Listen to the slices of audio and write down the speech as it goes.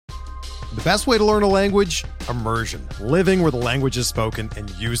The best way to learn a language? Immersion. Living where the language is spoken and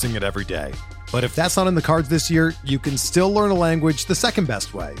using it every day. But if that's not in the cards this year, you can still learn a language the second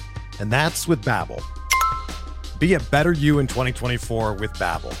best way, and that's with Babbel. Be a better you in 2024 with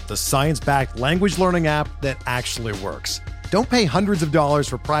Babbel, the science-backed language learning app that actually works. Don't pay hundreds of dollars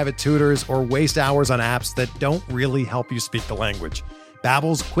for private tutors or waste hours on apps that don't really help you speak the language.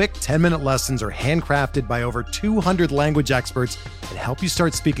 Babbel's quick 10-minute lessons are handcrafted by over 200 language experts and help you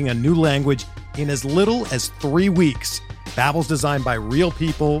start speaking a new language in as little as 3 weeks. Babbel's designed by real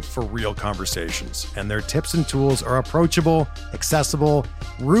people for real conversations, and their tips and tools are approachable, accessible,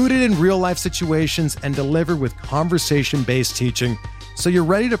 rooted in real-life situations, and delivered with conversation-based teaching, so you're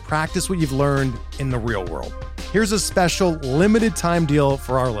ready to practice what you've learned in the real world. Here's a special limited-time deal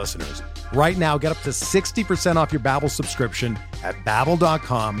for our listeners. Right now, get up to 60% off your Babbel subscription at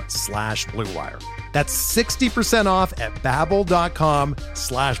babbel.com/Blue Wire. That's 60% off at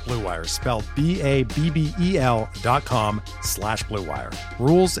babbel.com/Blue Wire, spelled BABBEL.com/Blue Wire.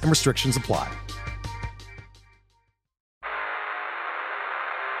 Rules and restrictions apply.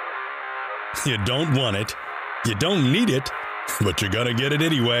 You don't want it. You don't need it, but you're going to get it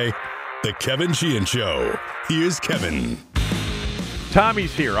anyway. The Kevin Sheehan Show. Here's Kevin.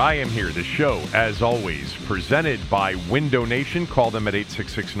 Tommy's here. I am here. The show, as always, presented by Window Nation. Call them at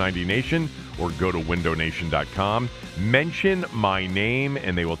 866-90-NATION or go to windownation.com. Mention my name,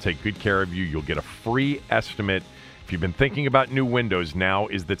 and they will take good care of you. You'll get a free estimate. If you've been thinking about new windows, now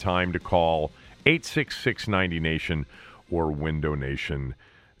is the time to call 866-90-NATION or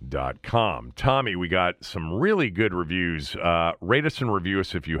windownation.com. Tommy, we got some really good reviews. Rate us and review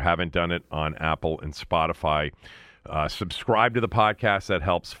us if you haven't done it on Apple and Spotify. Subscribe to the podcast. That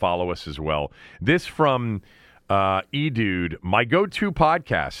helps. Follow us as well. This from E-Dude, my go-to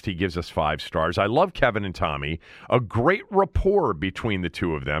podcast. He gives us 5 stars. I love Kevin and Tommy. A great rapport between the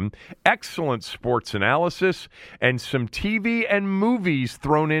two of them. Excellent sports analysis and some TV and movies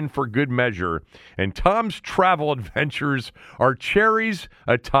thrown in for good measure. And Tom's travel adventures are cherries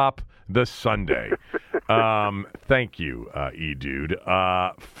atop the sundae. Thank you, E-Dude.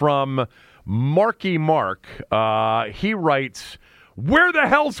 From Marky Mark, he writes, "Where the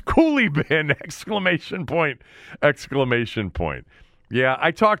hell's Cooley been?" Exclamation point. Yeah, I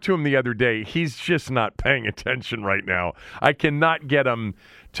talked to him the other day. He's just not paying attention right now. I cannot get him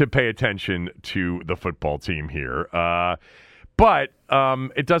to pay attention to the football team here. But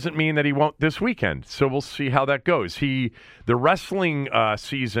it doesn't mean that he won't this weekend. So we'll see how that goes. The wrestling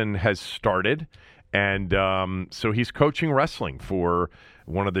season has started, and so he's coaching wrestling for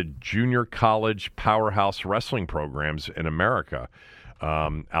one of the junior college powerhouse wrestling programs in America,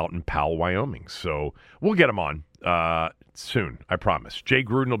 out in Powell, Wyoming. So we'll get him on soon, I promise. Jay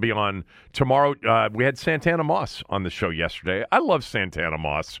Gruden will be on tomorrow. We had Santana Moss on the show yesterday. I love Santana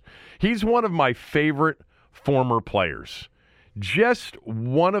Moss. He's one of my favorite former players. Just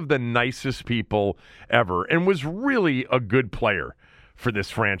one of the nicest people ever, and was really a good player for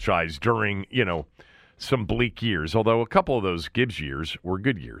this franchise during, some bleak years, although a couple of those Gibbs years were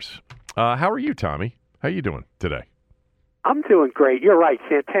good years. How are you, Tommy? How are you doing today? I'm doing great. You're right.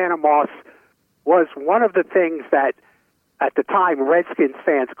 Santana Moss was one of the things that, at the time, Redskins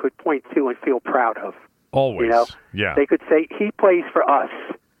fans could point to and feel proud of. Always. Yeah. They could say, he plays for us,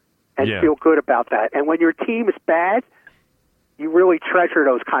 and feel good about that. And when your team is bad, you really treasure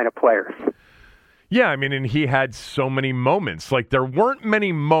those kind of players. Yeah, I mean, and he had so many moments. Like, there weren't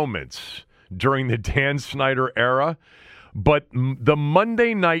many moments during the Dan Snyder era, but the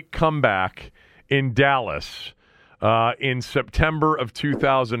Monday night comeback in Dallas in September of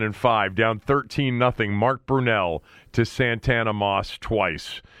 2005, down 13-0, Mark Brunell to Santana Moss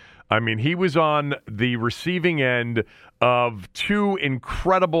twice. I mean, he was on the receiving end of 2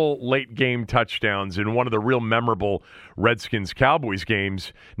 incredible late-game touchdowns in one of the real memorable Redskins-Cowboys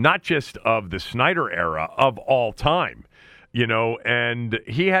games, not just of the Snyder era, of all time. And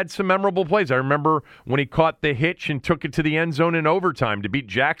he had some memorable plays. I remember when he caught the hitch and took it to the end zone in overtime to beat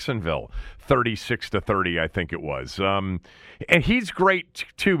Jacksonville, 36-30, I think it was. And he's great,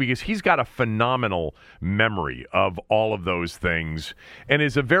 too, because he's got a phenomenal memory of all of those things and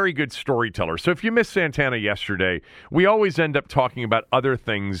is a very good storyteller. So if you missed Santana yesterday, we always end up talking about other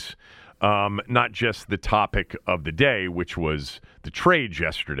things, not just the topic of the day, which was the trades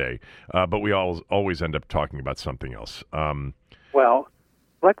yesterday, but we always end up talking about something else. Well,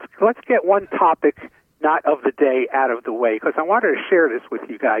 let's get one topic not of the day out of the way, because I wanted to share this with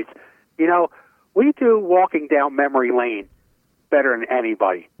you guys. We do walking down memory lane better than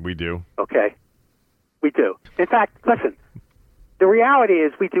anybody. We do. Okay? We do. In fact, listen, the reality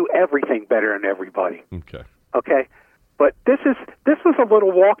is we do everything better than everybody. Okay. Okay? But this was a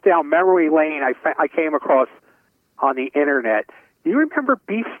little walk down memory lane I came across on the internet. Do you remember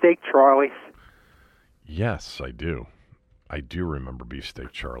Beefsteak Charlie's? Yes, I do. I do remember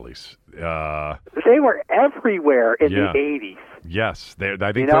Beefsteak Charlie's. They were everywhere in the 80s. Yes, I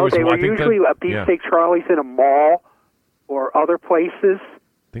think you there know, was they one. were usually a Beefsteak Charlie's in a mall or other places.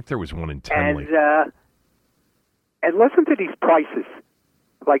 I think there was one in Tenley. And listen to these prices.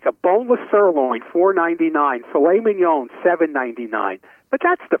 Like a boneless sirloin, $4.99. Filet mignon, $7.99. But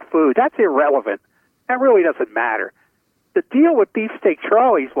that's the food. That's irrelevant. That really doesn't matter. The deal with Beefsteak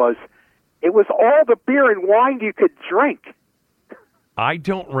Charlie's was it was all the beer and wine you could drink. I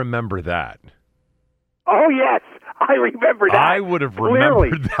don't remember that. Oh yes, I remember that. I would have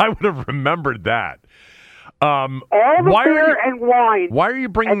remembered that. All the beer and wine. Why are you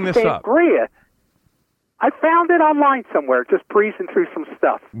bringing this up? Sangria. I found it online somewhere, just breezing through some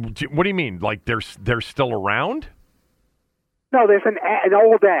stuff. What do you mean? Like they're still around? No, there's an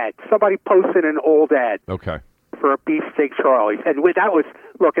old ad. Somebody posted an old ad. Okay. For a Beefsteak Charlie's. And that was,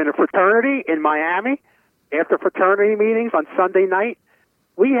 look, in a fraternity in Miami, after fraternity meetings on Sunday night,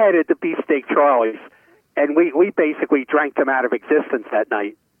 we headed to Beefsteak Charlie's, and we basically drank them out of existence that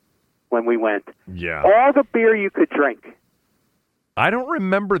night when we went. Yeah. All the beer you could drink. I don't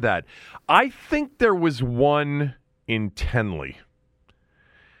remember that. I think there was one in Tenley.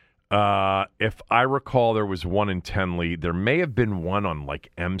 If I recall, there was one in Tenley. There may have been one on like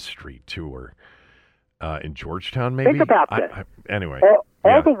M Street too, or in Georgetown, maybe. Think about that. Anyway,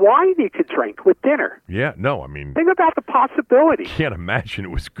 all the wine you could drink with dinner. Yeah, no, I mean, think about the possibility. Can't imagine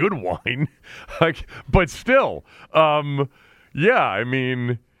it was good wine, but still, yeah. I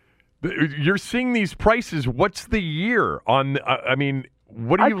mean, you're seeing these prices. What's the year on? I mean,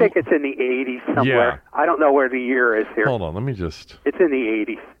 what do you? I think it's in the 80s somewhere. Yeah. I don't know where the year is here. Hold on, let me just. It's in the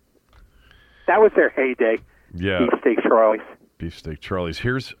 80s. That was their heyday. Yeah. Beefsteak Charlie's. Beefsteak Charlie's.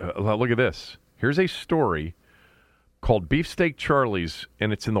 Here's look at this. Here's a story called Beefsteak Charlie's,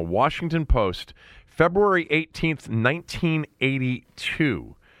 and it's in the Washington Post, February 18th,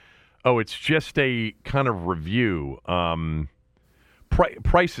 1982. Oh, it's just a kind of review.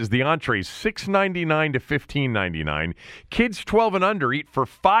 Prices, the entrees, $6.99 to $15.99. Kids 12 and under eat for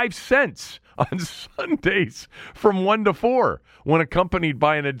 5 cents on Sundays from 1 to 4 when accompanied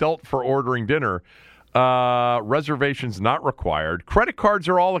by an adult for ordering dinner. Reservations not required. Credit cards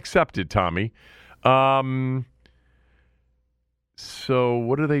are all accepted, Tommy. So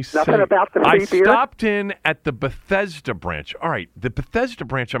what do they say? Nothing about the free beer? I stopped in at the Bethesda branch. All right, the Bethesda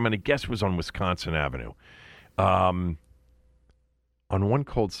branch, I'm going to guess, was on Wisconsin Avenue. On one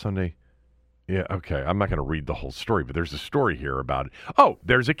cold Sunday. Yeah, okay. I'm not going to read the whole story, but there's a story here about it. Oh,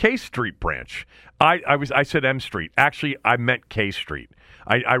 there's a K Street branch. I said M Street. Actually, I meant K Street.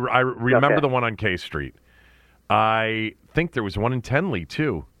 I remember the one on K Street. I think there was one in Tenley,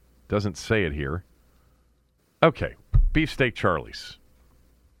 too. Doesn't say it here. Okay. Beefsteak Charlie's.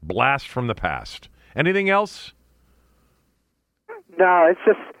 Blast from the past. Anything else? No, it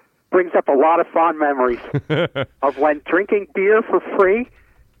just brings up a lot of fond memories of when drinking beer for free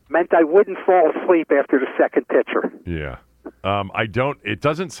meant I wouldn't fall asleep after the second pitcher. Yeah. It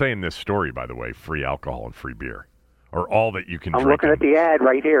doesn't say in this story, by the way, free alcohol and free beer. Or all that you can drink. I'm looking at the ad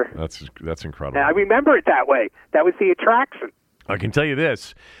right here. That's incredible. And I remember it that way. That was the attraction. I can tell you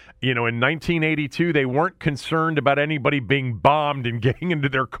this. You know, in 1982, they weren't concerned about anybody being bombed and getting into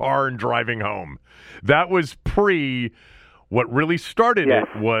their car and driving home. That was pre. What really started it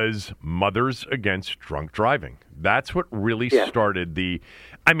was Mothers Against Drunk Driving. That's what really started the.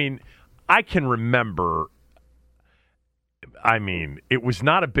 I mean, I can remember. I mean, it was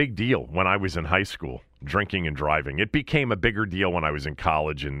not a big deal when I was in high school, drinking and driving. It became a bigger deal when I was in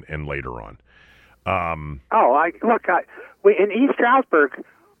college and later on. In East Stroudsburg,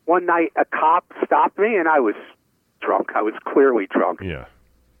 one night a cop stopped me and I was drunk. I was clearly drunk. Yeah.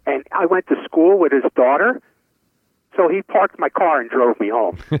 And I went to school with his daughter, so he parked my car and drove me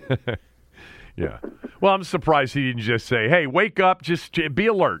home. Yeah. Well, I'm surprised he didn't just say, hey, wake up, just be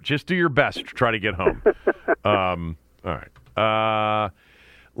alert, just do your best to try to get home. All right.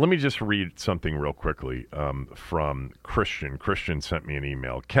 Let me just read something real quickly from Christian. Christian sent me an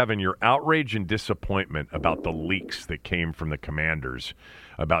email. Kevin, your outrage and disappointment about the leaks that came from the Commanders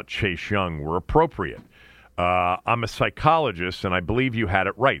about Chase Young were appropriate. I'm a psychologist, and I believe you had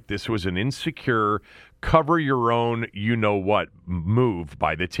it right. This was an insecure, cover-your-own, you-know-what move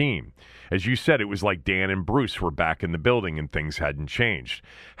by the team. As you said, it was like Dan and Bruce were back in the building and things hadn't changed.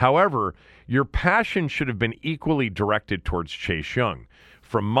 However, your passion should have been equally directed towards Chase Young.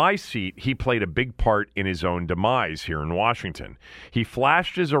 From my seat, he played a big part in his own demise here in Washington. He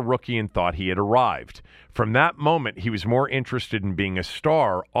flashed as a rookie and thought he had arrived. From that moment, he was more interested in being a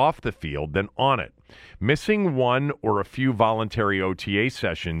star off the field than on it. Missing one or a few voluntary OTA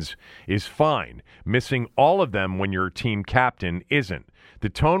sessions is fine. Missing all of them when you're team captain isn't. The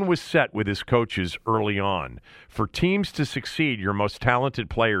tone was set with his coaches early on. For teams to succeed, your most talented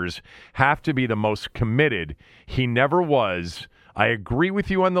players have to be the most committed. He never was. I agree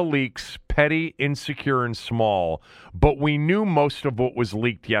with you on the leaks, petty, insecure, and small, but we knew most of what was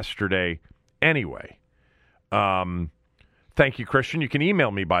leaked yesterday anyway. Thank you, Christian. You can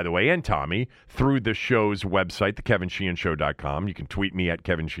email me, by the way, and Tommy, through the show's website, thekevinsheehanshow.com. You can tweet me at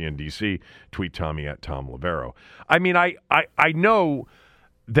Kevin Sheehan DC, tweet Tommy at Tom Lavero. I mean, I know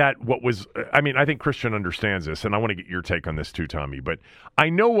that what was, I mean, I think Christian understands this, and I want to get your take on this too, Tommy, but I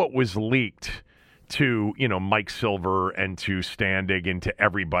know what was leaked to, you know, Mike Silver and to Standig and to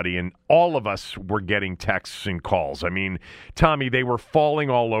everybody, and all of us were getting texts and calls. I mean, Tommy, they were falling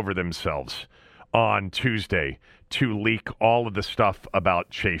all over themselves on Tuesday to leak all of the stuff about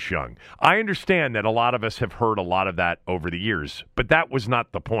Chase Young. I understand that a lot of us have heard a lot of that over the years, but that was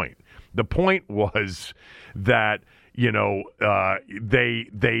not the point. The point was that, you know,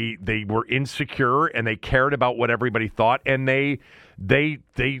 they were insecure and they cared about what everybody thought, and they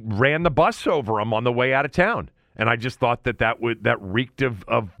ran the bus over them on the way out of town. And I just thought that reeked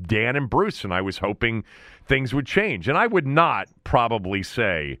of Dan and Bruce, and I was hoping things would change. And I would not probably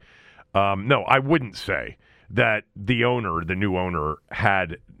say, I wouldn't say that the new owner,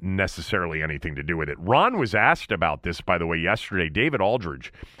 had necessarily anything to do with it. Ron was asked about this, by the way, yesterday. David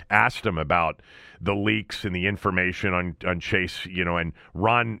Aldridge asked him about the leaks and the information on Chase, you know, and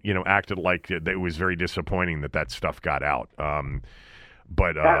Ron, you know, acted like it was very disappointing that stuff got out.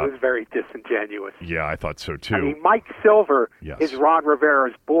 But that was very disingenuous. Yeah, I thought so too. I mean, Mike Silver is Ron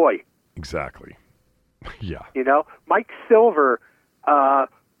Rivera's boy. Exactly. Yeah. You know, Mike Silver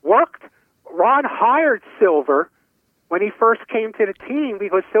worked. Ron hired Silver when he first came to the team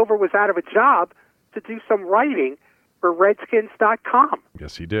because Silver was out of a job to do some writing for Redskins.com.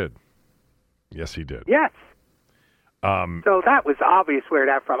 Yes, he did. Yes, he did. Yes. So that was obvious where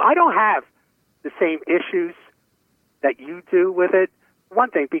that from. I don't have the same issues that you do with it. One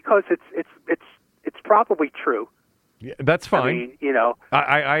thing, because it's probably true. Yeah, that's fine. I mean, you know,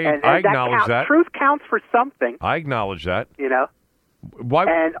 I acknowledge that. Truth counts for something. I acknowledge that. You know. Why?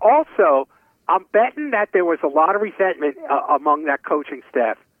 And also, I'm betting that there was a lot of resentment among that coaching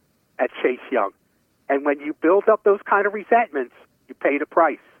staff at Chase Young. And when you build up those kind of resentments, you pay the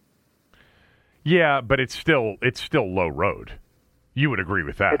price. Yeah, but it's still low road. You would agree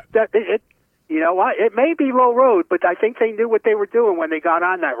with that. You know what? It may be low road, but I think they knew what they were doing when they got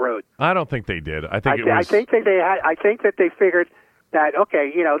on that road. I don't think they did. I think I think that they figured that, okay,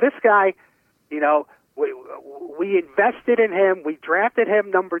 you know, this guy, you know, we invested in him. We drafted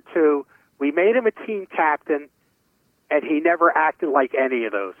him number 2. We made him a team captain, and he never acted like any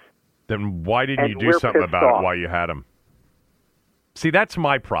of those. Then why didn't you do something about it while you had him? See, that's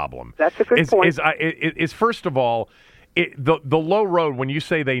my problem. That's a good point. Is first of all, the low road, when you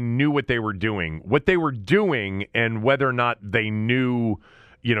say they knew what they were doing, and whether or not they knew,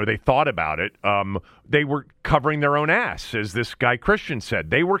 you know, they thought about it, they were covering their own ass, as this guy Christian said.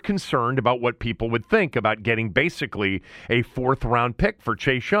 They were concerned about what people would think about getting basically a 4th-round pick for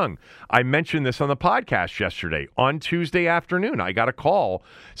Chase Young. I mentioned this on the podcast yesterday. On Tuesday afternoon, I got a call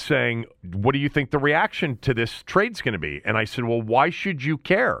saying, what do you think the reaction to this trade's going to be? And I said, well, why should you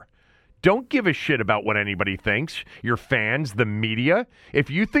care? Don't give a shit about what anybody thinks. Your fans, the media. If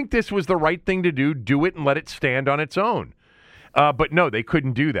you think this was the right thing to do it and let it stand on its own. But no, they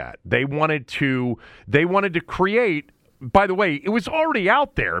couldn't do that. They wanted to create. By the way, it was already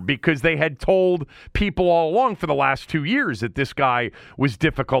out there because they had told people all along for the last 2 years that this guy was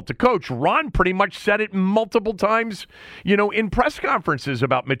difficult to coach. Ron pretty much said it multiple times, you know, in press conferences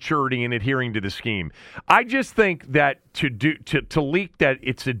about maturity and adhering to the scheme. I just think that to leak that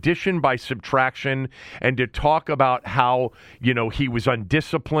it's addition by subtraction and to talk about how, you know, he was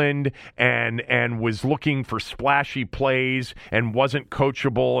undisciplined and was looking for splashy plays and wasn't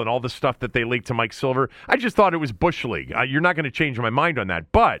coachable and all the stuff that they leaked to Mike Silver, I just thought it was Bush League. You're not going to change my mind on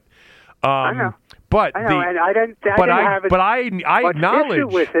that, but I know. But I know, and I didn't have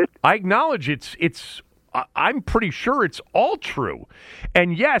I acknowledge it's. I'm pretty sure it's all true,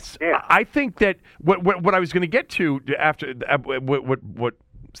 and yes, yeah. I think that what I was going to get to after what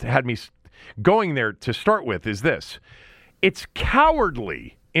had me going there to start with is this: it's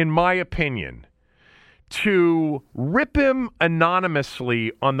cowardly, in my opinion, to rip him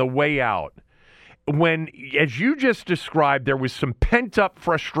anonymously on the way out. when, as you just described, there was some pent-up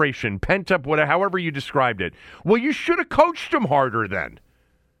frustration, pent-up whatever, however you described it. Well, you should have coached him harder then.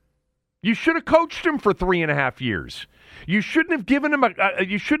 You should have coached him for 3.5 years. You shouldn't have given him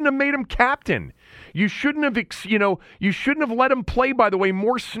you shouldn't have made him captain. You shouldn't have, you shouldn't have let him play, by the way,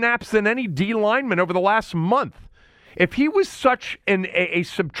 more snaps than any D lineman over the last month. If he was such a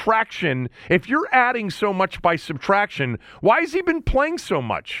subtraction, if you're adding so much by subtraction, why has he been playing so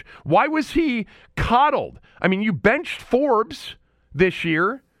much? Why was he coddled? I mean, you benched Forbes this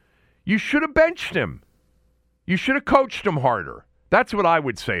year. You should have benched him. You should have coached him harder. That's what I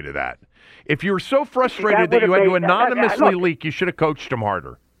would say to that. If you were so frustrated that you had to anonymously leak, you should have coached him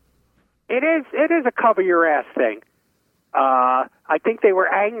harder. It is a cover your ass thing. I think they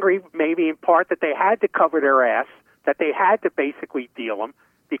were angry, maybe in part, that they had to cover their ass, that they had to basically deal him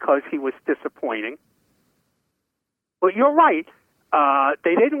because he was disappointing. But you're right.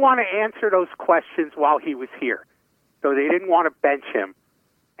 They didn't want to answer those questions while he was here. So they didn't want to bench him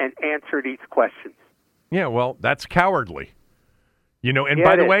and answer these questions. Yeah, well, that's cowardly. And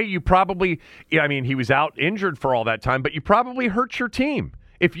by the way, you probably, he was out injured for all that time, but you probably hurt your team.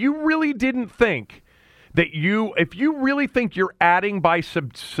 If you really didn't think that if you really think you're adding by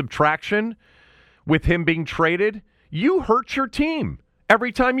subtraction with him being traded, you hurt your team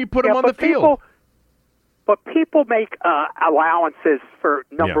every time you put him on the field. But people make allowances for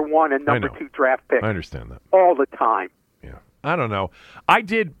number one and number two draft picks. I understand that. All the time. Yeah. I don't know. I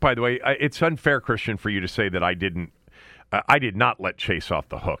did, by the way, it's unfair, Christian, for you to say that I did not let Chase off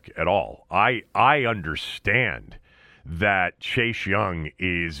the hook at all. I understand that Chase Young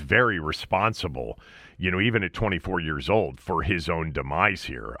is very responsible, even at 24 years old, for his own demise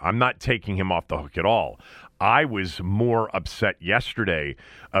here. I'm not taking him off the hook at all. I was more upset yesterday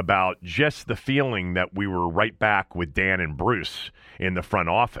about just the feeling that we were right back with Dan and Bruce in the front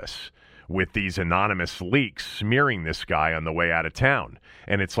office with these anonymous leaks smearing this guy on the way out of town.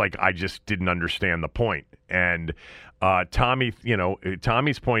 And it's like, I just didn't understand the point. And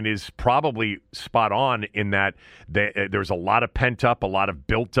Tommy's point is probably spot on in that there's a lot of pent up, a lot of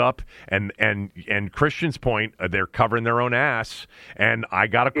built up, and Christian's point, they're covering their own ass. And I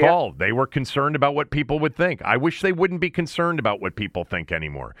got a call. Yeah. They were concerned about what people would think. I wish they wouldn't be concerned about what people think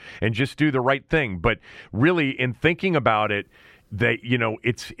anymore and just do the right thing. But really, in thinking about it,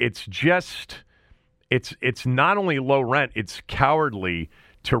 it's not only low rent, it's cowardly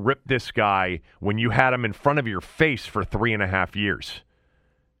to rip this guy when you had him in front of your face for 3.5 years.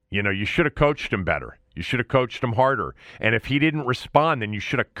 You should have coached him better. You should have coached him harder. And if he didn't respond, then you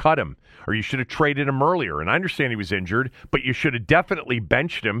should have cut him or you should have traded him earlier. And I understand he was injured, but you should have definitely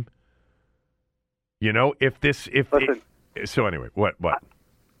benched him. So anyway, what?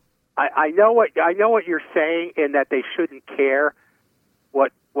 I know what you're saying in that they shouldn't care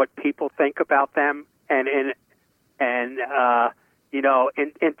what people think about them, and in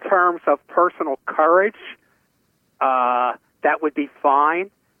terms of personal courage, that would be fine.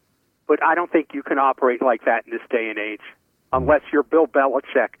 But I don't think you can operate like that in this day and age, unless you're Bill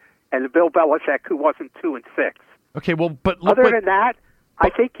Belichick, and the Bill Belichick who wasn't 2-6. Okay, well, but other than that, I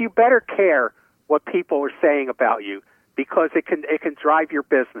think you better care what people are saying about you because it can drive your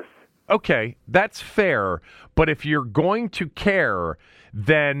business. Okay, that's fair. But if you're going to care,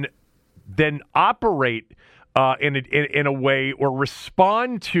 then operate in a way or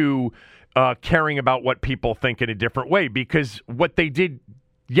respond to caring about what people think in a different way, because what they did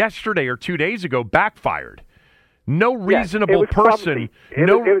yesterday or 2 days ago backfired. No reasonable person.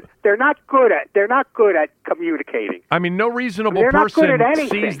 They're not good at communicating. I mean, no reasonable person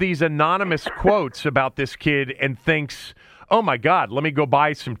sees these anonymous quotes about this kid and thinks, "Oh my God, let me go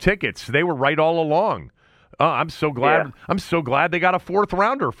buy some tickets. They were right all along. Oh, I'm so glad. Yeah. I'm so glad they got a 4th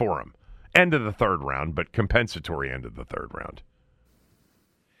rounder for him. End of the 3rd round, but compensatory end of the 3rd round."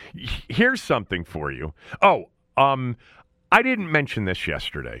 Here's something for you. I didn't mention this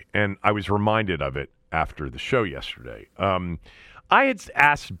yesterday, and I was reminded of it after the show yesterday. I had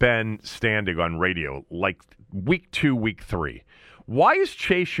asked Ben Standing on radio like week 2, week 3, why is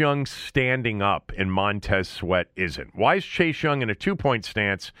Chase Young standing up and Montez Sweat isn't? Why is Chase Young in a 2-point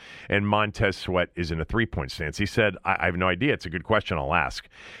stance and Montez Sweat is in a 3-point stance? He said, I have no idea. It's a good question. I'll ask.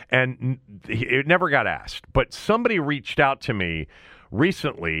 And it never got asked. But somebody reached out to me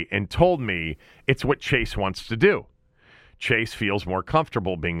recently and told me it's what Chase wants to do. Chase feels more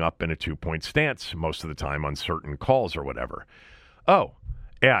comfortable being up in a 2-point stance most of the time on certain calls or whatever. Oh,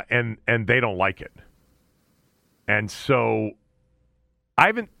 yeah, and they don't like it. And so I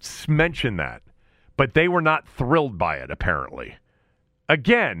haven't mentioned that, but they were not thrilled by it, apparently.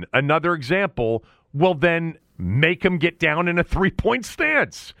 Again, another example, well, then make him get down in a 3-point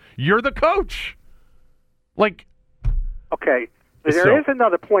stance. You're the coach. Like, okay, there is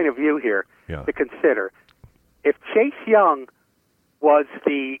another point of view here to consider. If Chase Young was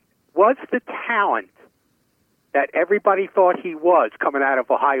the talent that everybody thought he was coming out of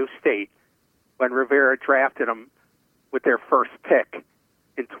Ohio State when Rivera drafted him with their first pick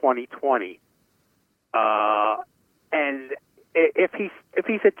in 2020, and if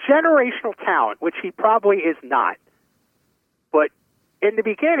he's a generational talent, which he probably is not, but in the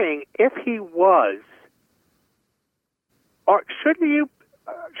beginning, if he was, or shouldn't you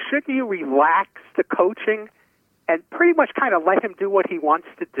relax the coaching and pretty much kind of let him do what he wants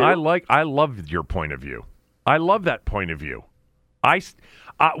to do? I love your point of view. I love that point of view.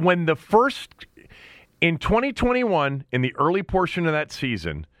 When in 2021, in the early portion of that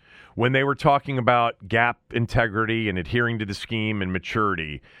season, when they were talking about gap integrity and adhering to the scheme and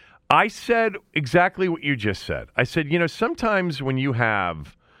maturity, I said exactly what you just said. I said, sometimes when you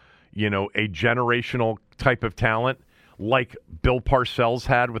have, a generational type of talent like Bill Parcells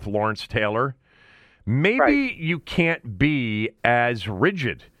had with Lawrence Taylor, maybe you can't be as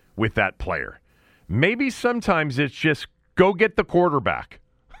rigid with that player. Maybe sometimes it's just go get the quarterback,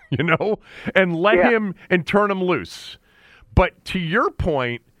 and let him and turn him loose. But to your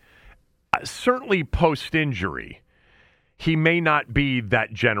point, certainly post-injury, he may not be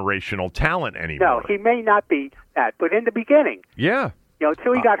that generational talent anymore. No, he may not be that. But in the beginning,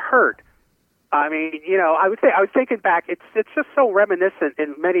 until he got hurt, I mean, I was thinking back. It's just so reminiscent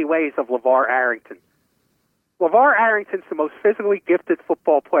in many ways of LeVar Arrington. LeVar Arrington's the most physically gifted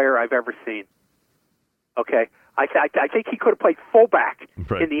football player I've ever seen. Okay, I think he could have played fullback in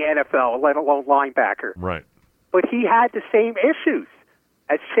the NFL, let alone linebacker. Right. But he had the same issues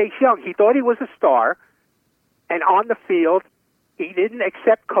as Chase Young. He thought he was a star, and on the field, he didn't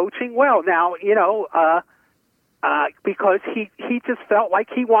accept coaching well. Now, because he just felt like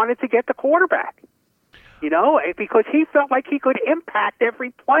he wanted to get the quarterback, because he felt like he could impact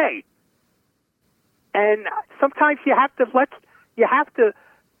every play. And sometimes you have to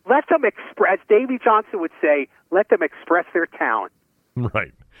let them express, Davey Johnson would say, let them express their talent.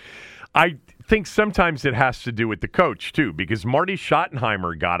 Right. I think sometimes it has to do with the coach, too, because Marty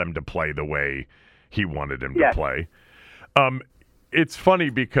Schottenheimer got him to play the way he wanted him to play. It's funny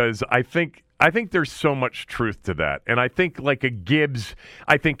because I think there's so much truth to that. And I think like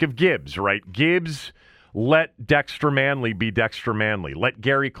I think of Gibbs, right? Gibbs let Dexter Manley be Dexter Manley. Let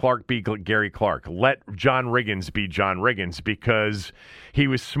Gary Clark be Gary Clark. Let John Riggins be John Riggins, because he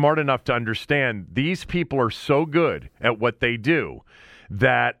was smart enough to understand these people are so good at what they do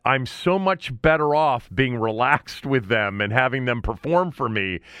that I'm so much better off being relaxed with them and having them perform for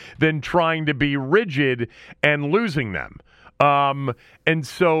me than trying to be rigid and losing them. And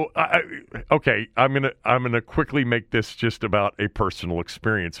so, I'm gonna quickly make this just about a personal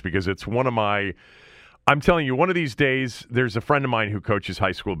experience, because it's I'm telling you, one of these days, there's a friend of mine who coaches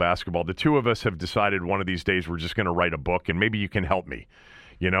high school basketball. The two of us have decided one of these days we're just going to write a book, and maybe you can help me.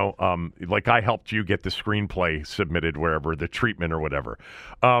 Like I helped you get the screenplay submitted wherever, the treatment or whatever.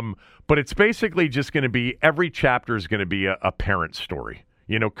 But it's basically just going to be, every chapter is going to be a parent story.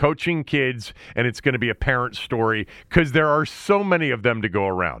 Coaching kids, and it's going to be a parent story because there are so many of them to go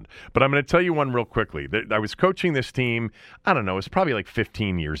around. But I'm going to tell you one real quickly. I was coaching this team, I don't know, it was probably like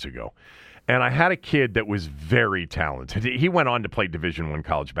 15 years ago. And I had a kid that was very talented. He went on to play Division I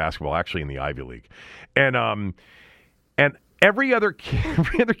college basketball, actually in the Ivy League. And every other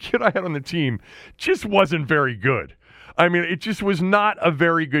kid I had on the team just wasn't very good. I mean, it just was not a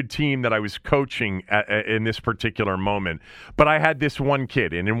very good team that I was coaching in this particular moment. But I had this one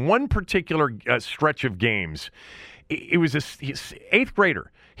kid, and in one particular stretch of games, it was he's 8th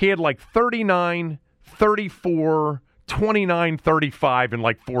grader. He had like 39, 34, 29, 35 in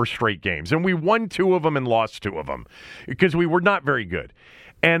like 4 straight games. And we won 2 of them and lost 2 of them because we were not very good.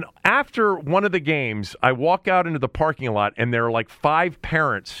 And after one of the games, I walk out into the parking lot, and there are like 5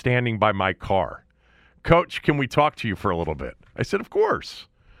 parents standing by my car. Coach, can we talk to you for a little bit? I said, of course.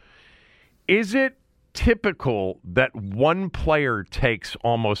 Is it typical that one player takes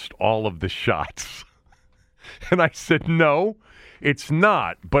almost all of the shots? And I said, no, it's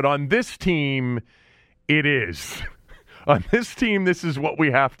not. But on this team, it is. On this team, this is what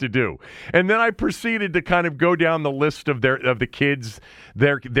we have to do. And then I proceeded to kind of go down the list of the kids,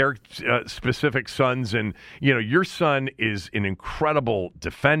 their specific sons. And, your son is an incredible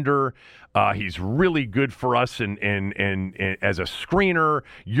defender. He's really good for us and as a screener.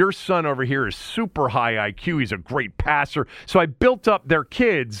 Your son over here is super high IQ. He's a great passer. So I built up their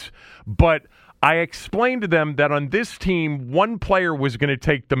kids, but I explained to them that on this team, one player was going to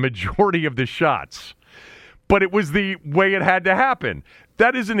take the majority of the shots. but it was the way it had to happen.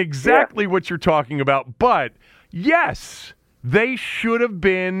 That isn't exactly what you're talking about, but yes, they should have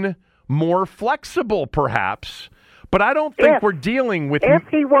been more flexible, perhaps. But I don't think we're dealing with... If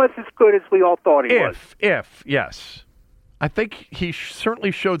he was as good as we all thought he was. Yes. I think he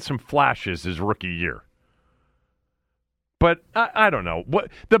certainly showed some flashes his rookie year. But I don't know. What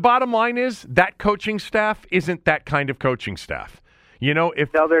the bottom line is, that coaching staff isn't that kind of coaching staff. You know,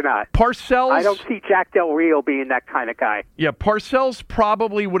 no, they're not. Parcells... I don't see Jack Del Rio being that kind of guy. Yeah, Parcells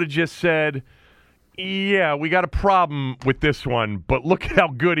probably would have just said, yeah, we got a problem with this one, but look at how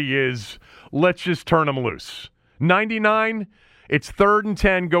good he is. Let's just turn him loose. 99, it's 3rd and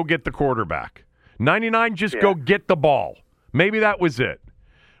 10, go get the quarterback. 99, just go get the ball. Maybe that was it.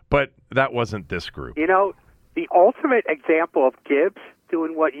 But that wasn't this group. You know, the ultimate example of Gibbs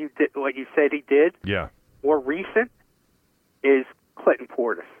doing what you said he did, more recent, is Clinton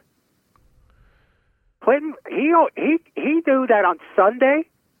Portis. Clinton, he knew that on Sunday,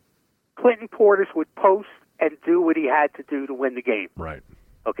 Clinton Portis would post and do what he had to do to win the game. Right.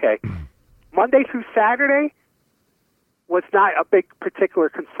 Okay. Monday through Saturday was not a big particular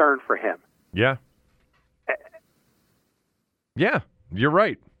concern for him. Yeah. Yeah, you're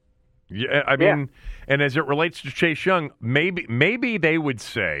right. Yeah, I mean, and as it relates to Chase Young, maybe they would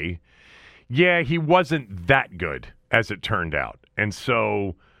say, yeah, he wasn't that good as it turned out. And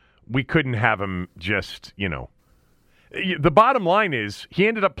so we couldn't have him just, you know. The bottom line is he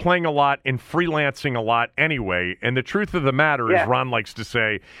ended up playing a lot and freelancing a lot anyway. And the truth of the matter, as Ron likes to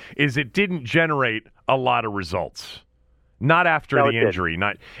say, is it didn't generate a lot of results. Not after the injury.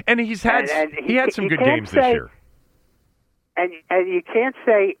 And he's had he had some good games this year. And you can't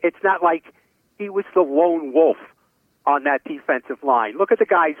say it's not like he was the lone wolf on that defensive line. Look at the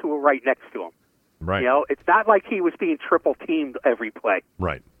guys who were right next to him. Right. You know, it's not like he was being triple teamed every play.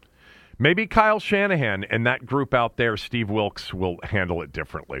 Right. Maybe Kyle Shanahan and that group out there, Steve Wilkes, will handle it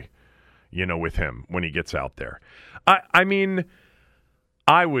differently, you know, with him when he gets out there. I mean,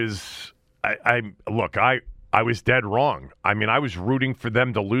 I was dead wrong. I mean, I was rooting for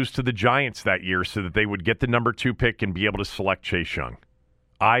them to lose to the Giants that year so that they would get the number 2 pick and be able to select Chase Young.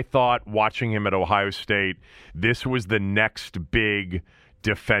 I thought, watching him at Ohio State, this was the next big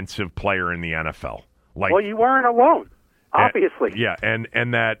defensive player in the NFL. Like, well, you weren't alone, obviously.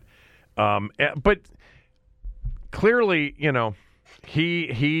 And that, but clearly, you know,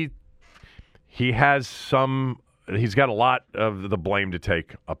 he has some. He's got a lot of the blame to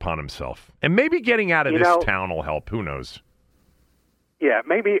take upon himself. And maybe getting out of this town will help. Who knows? Yeah,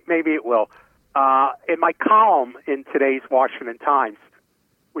 maybe it will. In my column in today's Washington Times,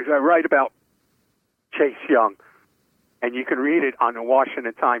 which I write about Chase Young, and you can read it on the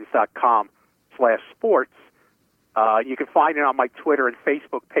WashingtonTimes.com/sports. You can find it on my Twitter and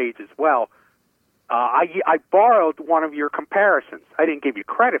Facebook page as well. I borrowed one of your comparisons. I didn't give you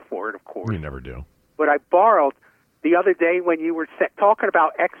credit for it, of course. You never do. But I borrowed the other day when you were talking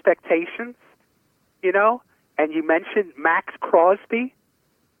about expectations, you know, and you mentioned Max Crosby.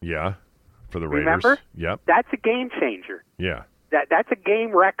 Yeah, for the Raiders. Remember? Yep. That's a game changer. Yeah. That's a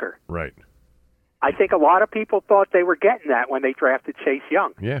game wrecker. Right. I think a lot of people thought they were getting that when they drafted Chase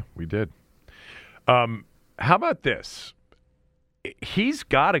Young. Yeah, we did. How about this? He's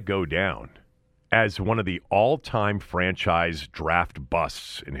got to go down as one of the all-time franchise draft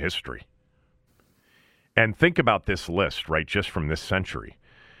busts in history. And think about this list, right, just from this century.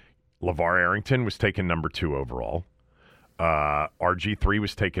 LeVar Arrington was taken number 2 overall. RG3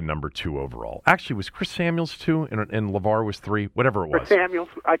 was taken number 2 overall. Actually, was Chris Samuels 2 and LeVar was 3? Whatever it was. Chris Samuels,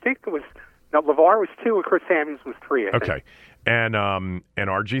 I think it was... No, LeVar was 2 and Chris Samuels was 3, I think. Okay. And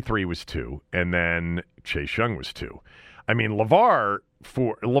RG3 was 2, and then Chase Young was 2. I mean, LeVar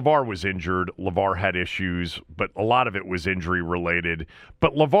was injured. LeVar had issues, but a lot of it was injury related.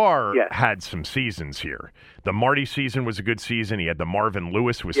 But LeVar had some seasons here. The Marty season was a good season. He had the Marvin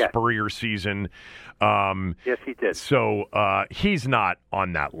Lewis with Spurrier season. Yes, he did. So he's not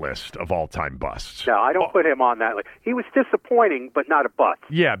on that list of all-time busts. No, I don't put him on that list. He was disappointing, but not a bust.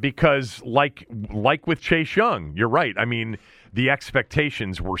 Yeah, because like with Chase Young, you're right. I mean, the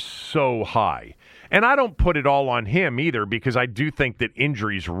expectations were so high. And I don't put it all on him either, because I do think that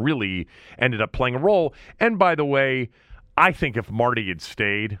injuries really ended up playing a role. And by the way, I think if Marty had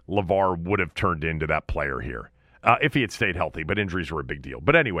stayed, LeVar would have turned into that player here. If he had stayed healthy, but injuries were a big deal.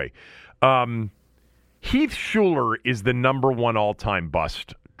 But anyway, Heath Schuler is the number 1 all-time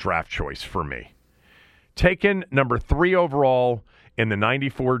bust draft choice for me. Taken number 3 overall in the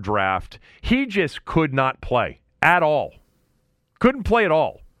 94 draft. He just could not play at all. Couldn't play at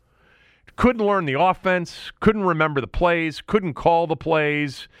all. Couldn't learn the offense, couldn't remember the plays, couldn't call the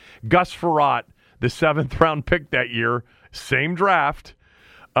plays. Gus Frerotte, the 7th round pick that year, same draft,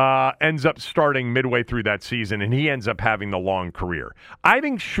 ends up starting midway through that season, and he ends up having the long career. I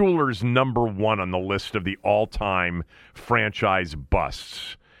think Schuler's number one on the list of the all-time franchise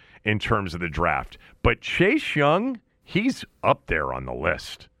busts in terms of the draft. But Chase Young, he's up there on the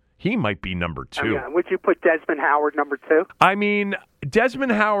list. He might be number 2. Would you put Desmond Howard number 2? I mean,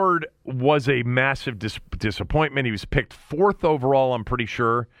 Desmond Howard was a massive disappointment. He was picked 4th overall, I'm pretty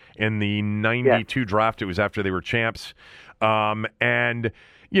sure, in the 92 draft. It was after they were champs. And,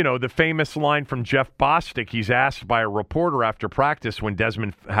 you know, the famous line from Jeff Bostic, he's asked by a reporter after practice when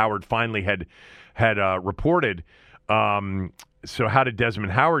Desmond Howard finally had reported, so how did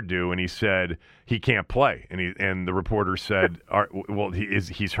Desmond Howard do? And he said he can't play. And the reporter said,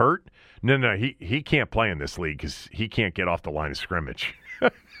 he's hurt? No, he can't play in this league because he can't get off the line of scrimmage.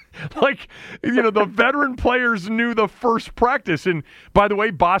 Like, you know, the veteran players knew the first practice. And by the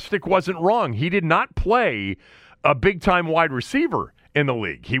way, Bostic wasn't wrong. He did not play a big-time wide receiver in the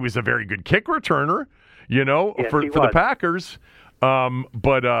league. He was a very good kick returner, you know, for the Packers.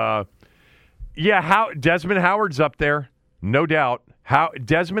 Desmond Howard's up there. No doubt.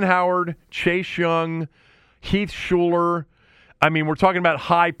 Desmond Howard, Chase Young, Heath Schuler. I mean, we're talking about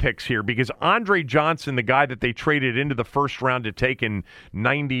high picks here because Andre Johnson, the guy that they traded into the first round to take in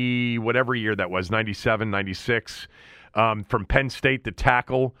 90, whatever year that was, 97, 96, from Penn State, the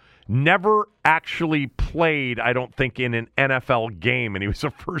tackle, never actually played, I don't think, in an NFL game, and he was a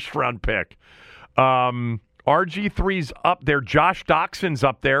first-round pick. RG3's up there. Josh Doxson's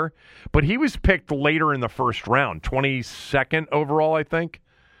up there. But he was picked later in the first round, 22nd overall, I think.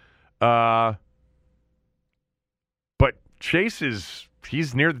 But Chase he's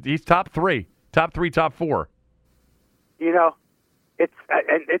top 3. Top 3, top 4. You know, it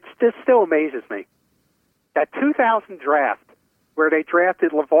just still amazes me. That 2000 draft where they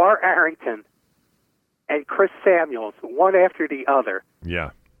drafted LeVar Arrington and Chris Samuels, one after the other.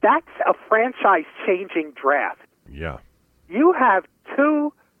 Yeah. That's a franchise-changing draft. Yeah. You have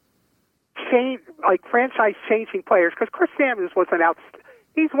 2 franchise-changing players because Chris Samuels was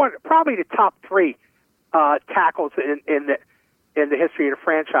he's probably the top 3 tackles in the history of the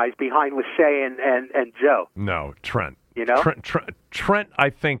franchise behind Lachey and Joe. No, Trent. You know, Trent. I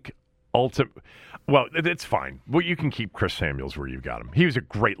think well, it's fine. Well, you can keep Chris Samuels where you've got him. He was a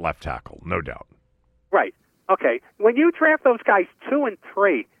great left tackle, no doubt. Right. Okay, when you draft those guys 2 and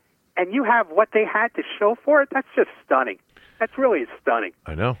 3, and you have what they had to show for it, that's just stunning. That's really stunning.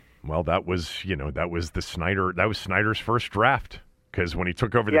 I know. Well, that was Snyder's first draft because when he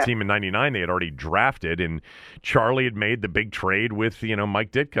took over the team in '99, they had already drafted, and Charlie had made the big trade with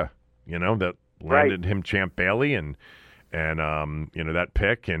Mike Ditka, that landed him Champ Bailey and that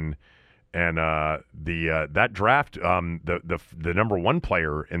pick and that draft, the number 1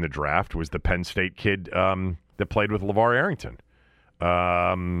 player in the draft was the Penn State kid that played with LeVar Arrington.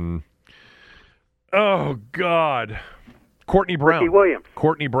 Oh God, Courtney Brown. Ricky Williams.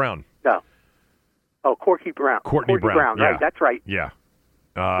 Courtney Brown. No. Oh, Courtney Brown. Courtney Brown. Right, yeah. that's right. Yeah.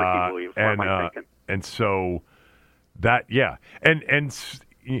 Ricky Williams. What am I thinking? And so that and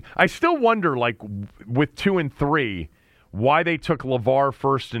I still wonder, like with 2 and 3. Why they took LeVar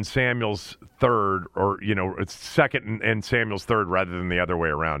first and Samuels third, or it's second and Samuels third rather than the other way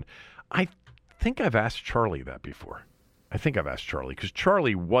around. I think I've asked Charlie that before. Because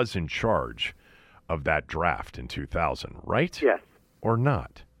Charlie was in charge of that draft in 2000, right? Yes. Or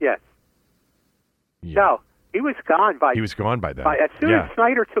not? Yes. Yeah. No, he was gone by. He was gone by then. As soon as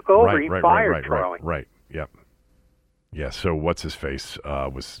Snyder took over, he fired Charlie. Charlie. Right. Yep. Yeah. So what's his face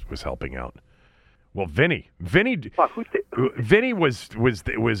was helping out. Well, Vinny was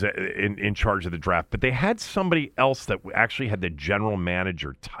in charge of the draft, but they had somebody else that actually had the general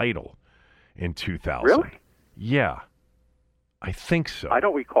manager title in 2000. Really? Yeah, I think so. I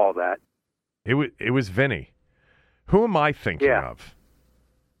don't recall that. It was Vinny. Who am I thinking of?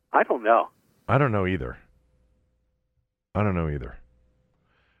 I don't know. I don't know either.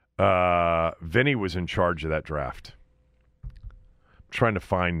 Vinny was in charge of that draft. Trying to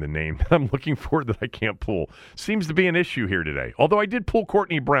find the name that I'm looking for that I can't pull. Seems to be an issue here today. Although I did pull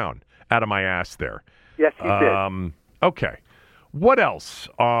Courtney Brown out of my ass there. Yes, you did. Okay. What else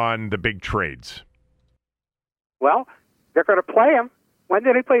on the big trades? Well, they're going to play him. When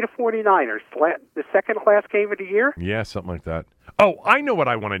did they play the 49ers? The second last game of the year? Yeah, something like that. Oh, I know what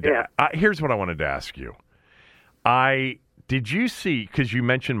I wanted to. Yeah. Here's what I wanted to ask you. I Did you see, because you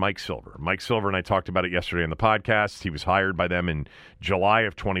mentioned Mike Silver. Mike Silver and I talked about it yesterday on the podcast. He was hired by them in July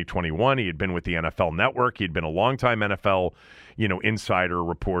of 2021. He had been with the NFL Network. He had been a longtime NFL, insider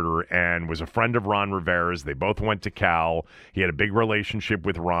reporter and was a friend of Ron Rivera's. They both went to Cal. He had a big relationship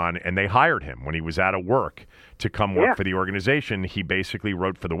with Ron, and they hired him when he was out of work to come work for the organization. He basically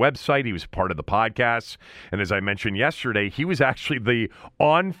wrote for the website. He was part of the podcast. And as I mentioned yesterday, he was actually the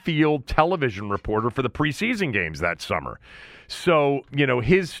on-field television reporter for the preseason games that summer. So,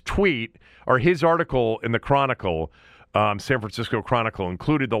 his tweet or his article in the Chronicle, San Francisco Chronicle,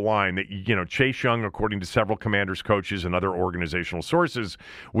 included the line that, Chase Young, according to several Commanders coaches and other organizational sources,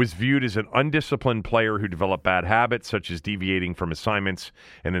 was viewed as an undisciplined player who developed bad habits, such as deviating from assignments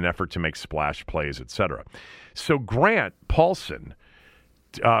in an effort to make splash plays, etc. So Grant Paulson,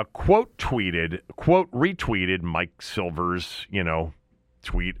 quote retweeted Mike Silver's,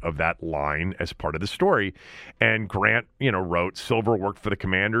 tweet of that line as part of the story. And Grant, wrote, Silver worked for the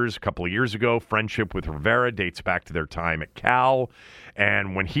Commanders a couple of years ago. Friendship with Rivera dates back to their time at Cal.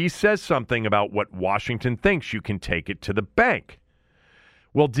 And when he says something about what Washington thinks, you can take it to the bank.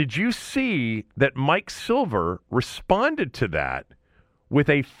 Well, did you see that Mike Silver responded to that with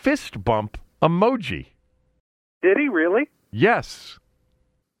a fist bump emoji? Did he really? Yes.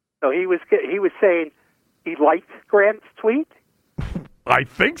 So he was saying he liked Grant's tweet? I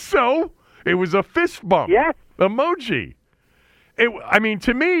think so. It was a fist bump emoji.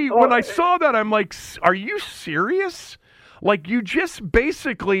 To me, when I saw that, I'm like, are you serious? Like, you just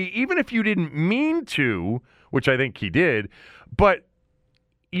basically, even if you didn't mean to, which I think he did, but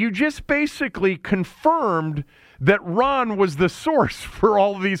you just basically confirmed that Ron was the source for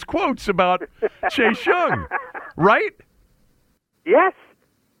all of these quotes about Chase Young, right? Yes.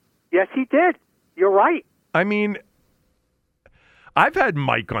 Yes, he did. You're right. I've had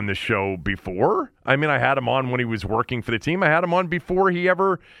Mike on the show before. I had him on when he was working for the team. I had him on before he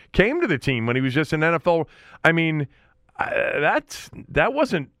ever came to the team when he was just an NFL. That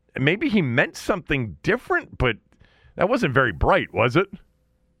wasn't, maybe he meant something different, but that wasn't very bright, was it?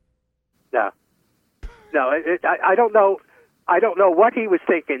 No. I don't know. I don't know what he was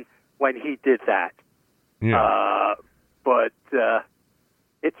thinking when he did that. Yeah. But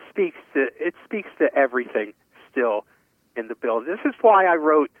it speaks to everything still in the building. This is why I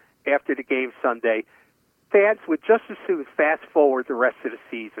wrote after the game Sunday, fans would just as soon fast forward the rest of the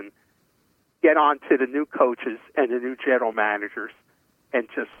season, get on to the new coaches and the new general managers, and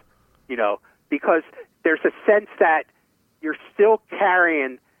just, because there's a sense that you're still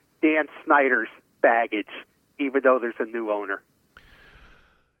carrying Dan Snyder's baggage, even though there's a new owner.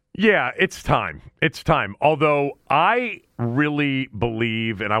 Yeah, it's time. It's time. Although I really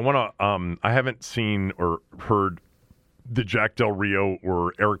believe, and I want to, I haven't seen or heard the Jack Del Rio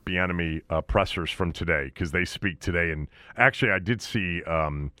or Eric Bieniemy pressers from today, because they speak today. And actually, I did see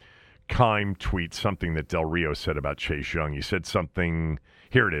Keim tweet something that Del Rio said about Chase Young. He said something,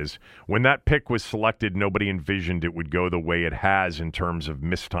 here it is. When that pick was selected, nobody envisioned it would go the way it has in terms of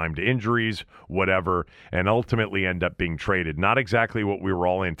mistimed injuries, whatever, and ultimately end up being traded. Not exactly what we were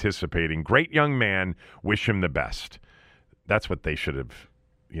all anticipating. Great young man. Wish him the best. That's what they should have,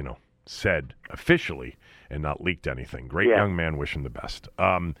 said officially and not leaked anything. Great young man, wish him the best.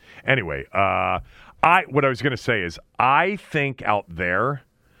 Anyway, what I was going to say is I think out there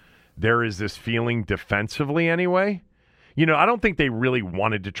is this feeling defensively anyway. I don't think they really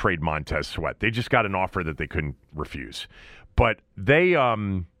wanted to trade Montez Sweat. They just got an offer that they couldn't refuse. But they,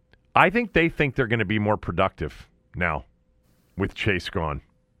 I think they think they're going to be more productive now with Chase gone.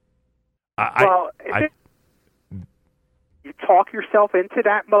 You talk yourself into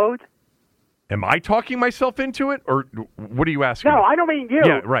that mode? Am I talking myself into it, or what are you asking? No, I don't mean you.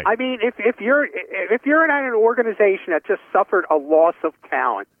 Yeah, right. I mean, if you're at an organization that just suffered a loss of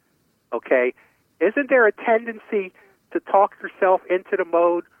talent, okay, isn't there a tendency to talk yourself into the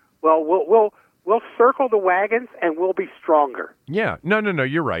mode? Well, we'll circle the wagons and we'll be stronger. Yeah, no,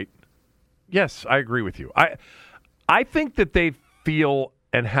 you're right. Yes, I agree with you. I think that they feel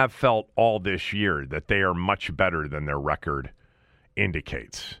and have felt all this year that they are much better than their record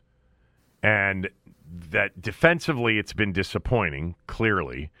indicates. And that defensively it's been disappointing,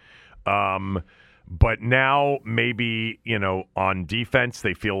 clearly. But now maybe, on defense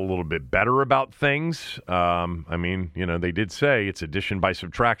they feel a little bit better about things. They did say it's addition by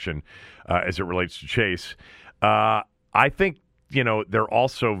subtraction as it relates to Chase. I think, they're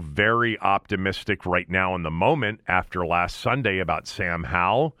also very optimistic right now in the moment after last Sunday about Sam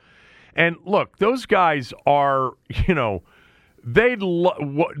Howell. And look, those guys are, they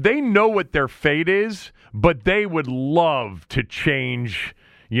know what their fate is, but they would love to change,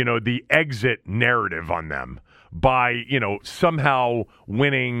 the exit narrative on them. by, somehow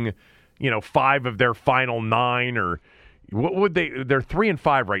winning, 5 of their final 9, or what would they're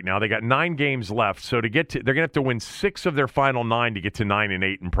 3-5 right now. They got 9 games left. So they're going to have to win 6 of their final 9 to get to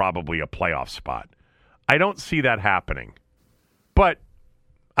 9-8 and probably a playoff spot. I don't see that happening, but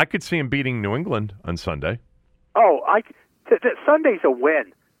I could see them beating New England on Sunday. Oh, Sunday's a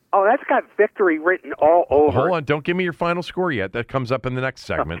win. Oh, that's got victory written all over. Hold on. Don't give me your final score yet. That comes up in the next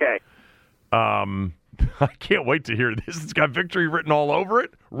segment. Okay. I can't wait to hear this. It's got victory written all over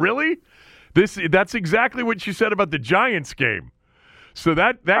it? Really? That's exactly what you said about the Giants game. So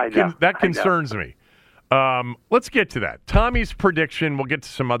that concerns me. Let's get to that. Tommy's prediction. We'll get to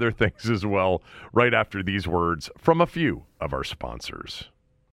some other things as well right after these words from a few of our sponsors.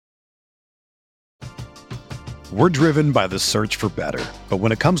 We're driven by the search for better. But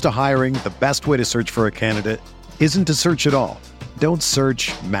when it comes to hiring, the best way to search for a candidate isn't to search at all. Don't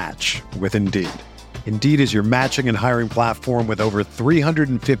search, match with Indeed. Indeed is your matching and hiring platform with over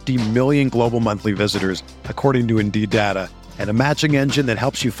 350 million global monthly visitors, according to Indeed data, and a matching engine that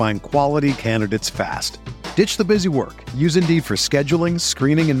helps you find quality candidates fast. Ditch the busy work. Use Indeed for scheduling,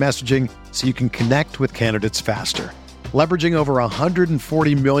 screening, and messaging so you can connect with candidates faster. Leveraging over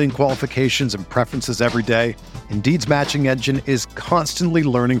 140 million qualifications and preferences every day, Indeed's matching engine is constantly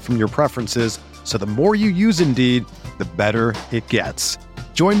learning from your preferences, so the more you use Indeed, the better it gets.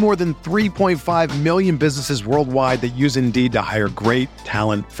 Join more than 3.5 million businesses worldwide that use Indeed to hire great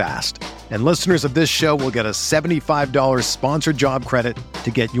talent fast. And listeners of this show will get a $75 sponsored job credit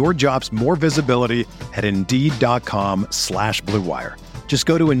to get your jobs more visibility at Indeed.com/Blue Wire. Just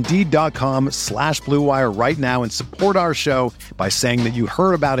go to Indeed.com/Blue Wire right now and support our show by saying that you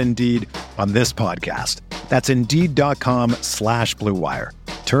heard about Indeed on this podcast. That's Indeed.com/Blue Wire.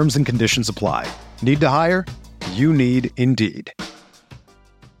 Terms and conditions apply. Need to hire? You need Indeed.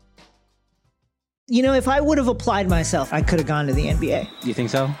 If I would have applied myself, I could have gone to the NBA. You think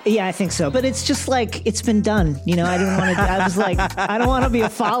so? Yeah, I think so. But it's just like, it's been done. I didn't want to, I was like, I don't want to be a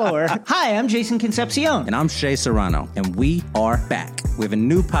follower. Hi, I'm Jason Concepcion. And I'm Shea Serrano. And we are back. We have a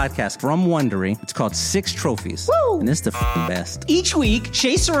new podcast from Wondery. It's called 6 Trophies. Woo! And it's the best. Each week,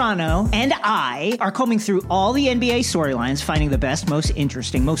 Shea Serrano and I are combing through all the NBA storylines, finding the best, most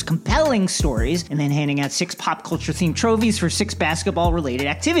interesting, most compelling stories, and then handing out 6 pop culture themed trophies for 6 basketball related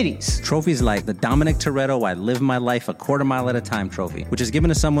activities. Trophies like the Dominic Toretto I Live My Life a Quarter Mile at a Time trophy, which is given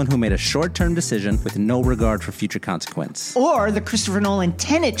to someone who made a short-term decision with no regard for future consequence. Or the Christopher Nolan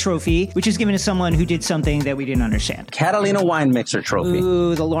Tenet trophy, which is given to someone who did something that we didn't understand. Catalina Wine Mixer trophy.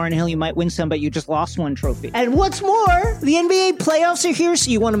 Ooh, the Lauryn Hill, you might win some, but you just lost one trophy. And what's more, the NBA playoffs are here,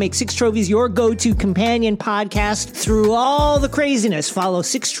 so you want to make 6 Trophies your go-to companion podcast through all the craziness. Follow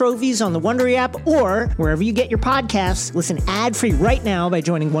 6 Trophies on the Wondery app or wherever you get your podcasts. Listen ad-free right now by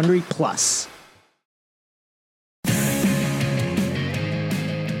joining Wondery Plus.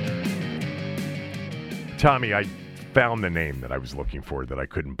 Tommy, I found the name that I was looking for that I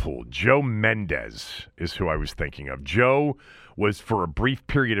couldn't pull. Joe Mendez is who I was thinking of. Joe was, for a brief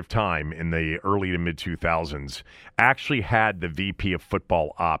period of time in the early to mid-2000s, actually had the VP of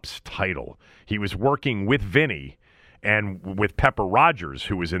Football Ops title. He was working with Vinny and with Pepper Rogers,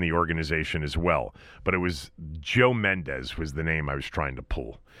 who was in the organization as well. But it was Joe Mendez was the name I was trying to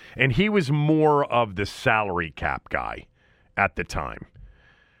pull. And he was more of the salary cap guy at the time.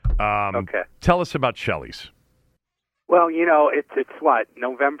 Okay. Tell us about Shelley's. Well, it's what?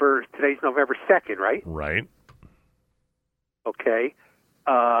 Today's November 2nd, right? Right. Okay.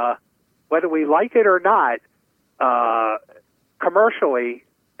 Whether we like it or not, commercially,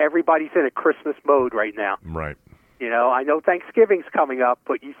 everybody's in a Christmas mode right now. Right. I know Thanksgiving's coming up,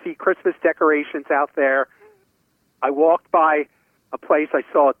 but you see Christmas decorations out there. I walked by a place, I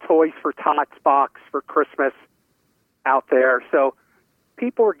saw a Toys for Tots box for Christmas out there. So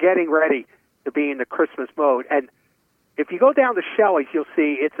people are getting ready to be in the Christmas mode. And if you go down to Shelley's, you'll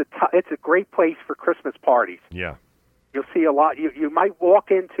see it's a great place for Christmas parties. Yeah. You'll see a lot. You might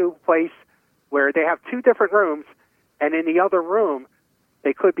walk into a place where they have 2 different rooms, and in the other room,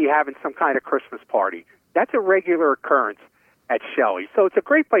 they could be having some kind of Christmas party. That's a regular occurrence at Shelley's. So it's a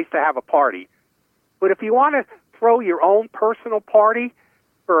great place to have a party. But if you want to throw your own personal party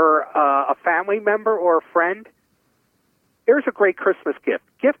for a family member or a friend, here's a great Christmas gift.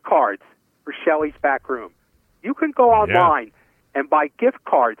 Gift cards for Shelley's Back Room. You can go online and buy gift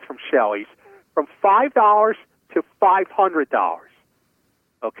cards from Shelley's from $5 to $500.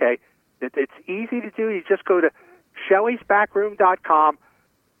 Okay? It's easy to do. You just go to Shelley'sBackroom.com,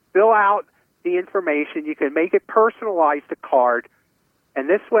 fill out the information. You can make it personalized, a card, and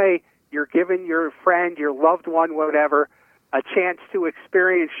this way you're giving your friend, your loved one, whatever, a chance to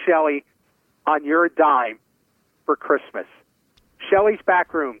experience Shelley on your dime for Christmas. Shelley's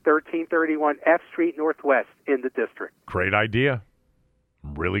Back Room, 1331 F Street Northwest in the district. Great idea.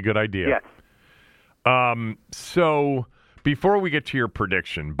 Really good idea. Yes. So before we get to your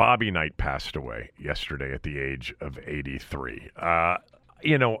prediction, Bobby Knight passed away yesterday at the age of 83.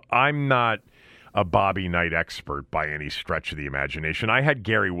 I'm not a Bobby Knight expert by any stretch of the imagination. I had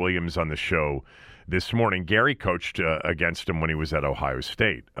Gary Williams on the show this morning. Gary coached against him when he was at Ohio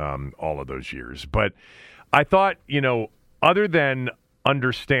State all of those years. But I thought, other than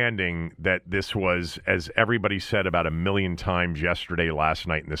understanding that this was, as everybody said about 1 million times yesterday, last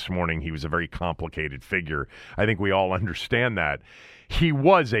night, and this morning, he was a very complicated figure. I think we all understand that. He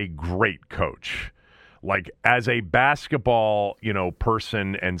was a great coach. Like, as a basketball,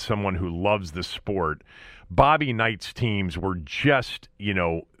 person and someone who loves the sport, Bobby Knight's teams were just,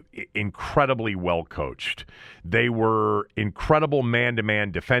 incredibly well coached. They were incredible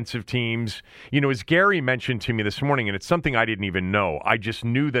man-to-man defensive teams. As Gary mentioned to me this morning, and it's something I didn't even know, I just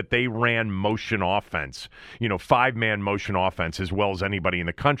knew that they ran motion offense, 5-man motion offense as well as anybody in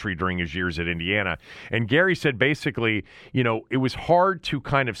the country during his years at Indiana. And Gary said basically, it was hard to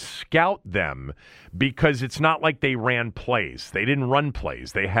kind of scout them because it's not like they ran plays. They didn't run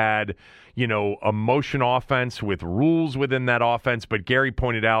plays. They had a motion offense with rules within that offense. But Gary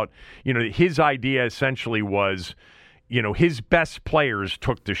pointed out, his idea essentially was, his best players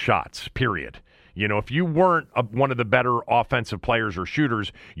took the shots, period. If you weren't one of the better offensive players or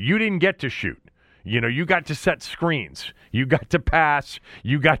shooters, you didn't get to shoot. You got to set screens. You got to pass.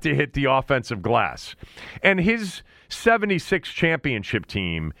 You got to hit the offensive glass. And his 76 championship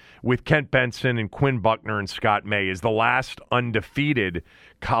team with Kent Benson and Quinn Buckner and Scott May is the last undefeated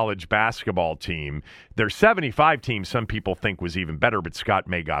college basketball team. Their 75 team, some people think, was even better, but Scott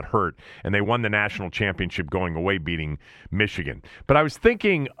May got hurt, and they won the national championship going away, beating Michigan. But I was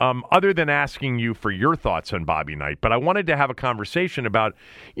thinking, other than asking you for your thoughts on Bobby Knight, but I wanted to have a conversation about,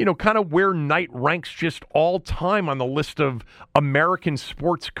 kind of where Knight ranks just all time on the list of American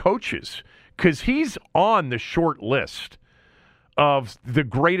sports coaches, because he's on the short list of the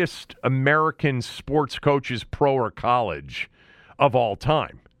greatest American sports coaches, pro or college, of all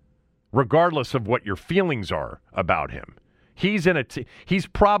time, regardless of what your feelings are about him. He's he's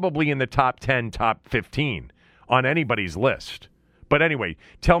probably in the top 10, top 15 on anybody's list. But anyway,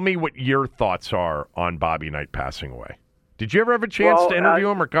 tell me what your thoughts are on Bobby Knight passing away. Did you ever have a chance to interview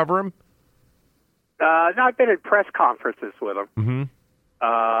him or cover him? No, I've been in press conferences with him. Mm-hmm.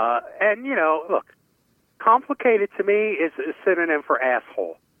 And, look, complicated to me is a synonym for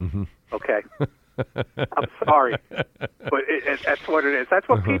asshole. Mm-hmm. Okay? I'm sorry, but that's what it is. That's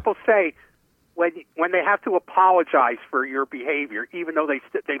what people say when they have to apologize for your behavior, even though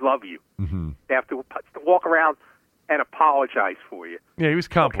they love you. Mm-hmm. They have to walk around and apologize for you. Yeah, he was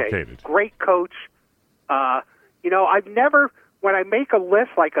complicated. Okay. Great coach. I've never, when I make a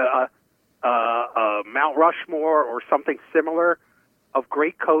list like a Mount Rushmore or something similar of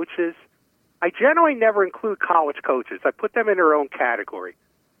great coaches, I generally never include college coaches. I put them in their own category.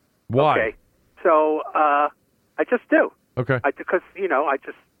 Why? Okay. So I just do. Okay. Because,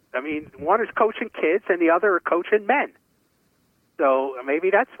 one is coaching kids and the other are coaching men. So maybe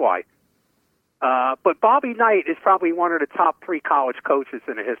that's why. But Bobby Knight is probably one of the top 3 college coaches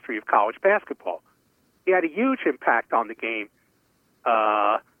in the history of college basketball. He had a huge impact on the game.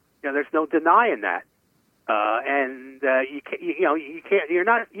 There's no denying that.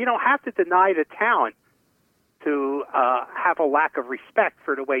 You don't have to deny the talent to have a lack of respect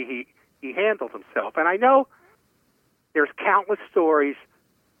for the way he handled himself. And I know there's countless stories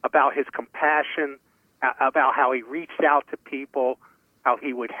about his compassion, about how he reached out to people, how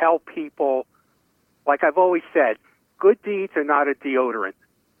he would help people. Like I've always said, good deeds are not a deodorant,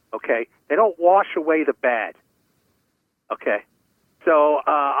 okay? They don't wash away the bad, okay? So,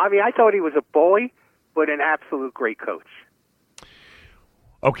 I thought he was a bully, but an absolute great coach.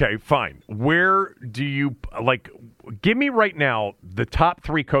 Okay, fine. Where do you, give me right now the top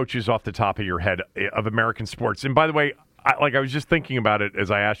 3 coaches off the top of your head of American sports. And by the way, I was just thinking about it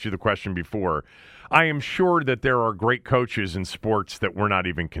as I asked you the question before. I am sure that there are great coaches in sports that we're not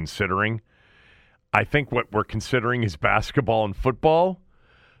even considering. I think what we're considering is basketball and football.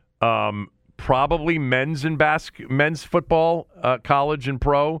 Probably men's football, college and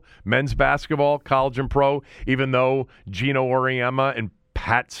pro, men's basketball, college and pro, even though Gino Auriemma and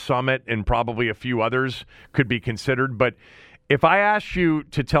Pat Summit and probably a few others could be considered. But if I asked you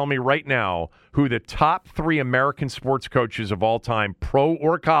to tell me right now who the top 3 American sports coaches of all time, pro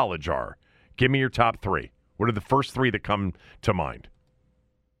or college, are, give me your top 3. What are the first 3 that come to mind?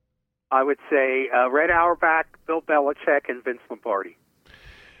 I would say Red Auerbach, Bill Belichick, and Vince Lombardi.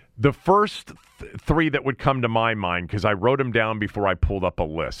 The first three that would come to my mind, because I wrote them down before I pulled up a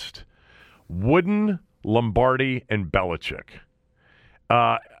list: Wooden, Lombardi, and Belichick.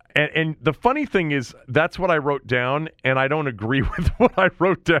 And the funny thing is, that's what I wrote down, and I don't agree with what I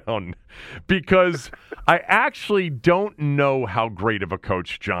wrote down because I actually don't know how great of a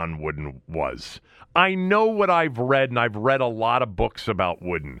coach John Wooden was. I know what I've read, and I've read a lot of books about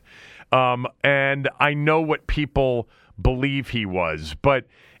Wooden. And I know what people believe he was, but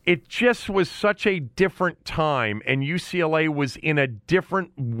it just was such a different time, and UCLA was in a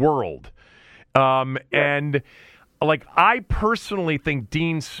different world. And like, I personally think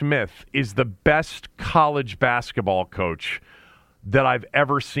Dean Smith is the best college basketball coach that I've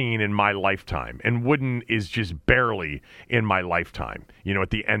ever seen in my lifetime. And Wooden is just barely in my lifetime,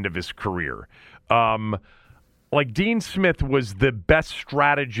 at the end of his career. Like, Dean Smith was the best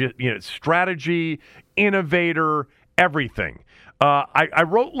strategy, innovator, everything. I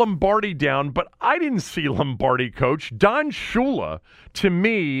wrote Lombardi down, but I didn't see Lombardi coach. Don Shula, to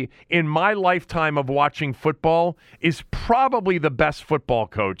me, in my lifetime of watching football, is probably the best football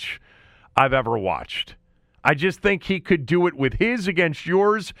coach I've ever watched. I just think he could do it with his against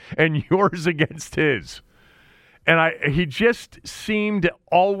yours and yours against his. And he just seemed to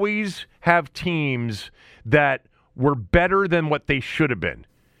always have teams that were better than what they should have been,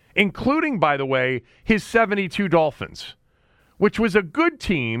 including, by the way, his 72 Dolphins, which was a good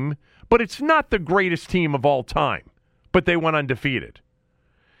team, but it's not the greatest team of all time. But they went undefeated.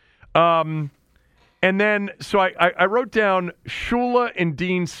 And then, so I wrote down Shula and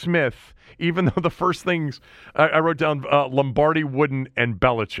Dean Smith, even though the first things I wrote down Lombardi, Wooden, and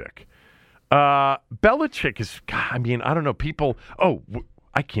Belichick. Belichick is, I don't know, people,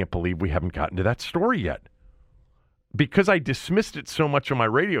 I can't believe we haven't gotten to that story yet. Because I dismissed it so much on my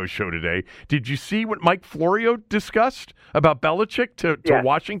radio show today, did you see what Mike Florio discussed about Belichick to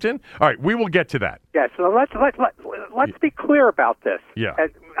Washington? All right, we will get to that. Yeah, so let's be clear about this. Yeah.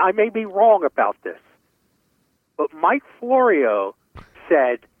 And I may be wrong about this, but Mike Florio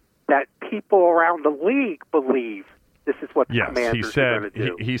said that people around the league believe this is what the Commanders are going to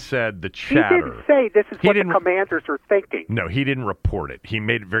do. He said the chatter. He didn't say this is what the Commanders are thinking. No, he didn't report it. He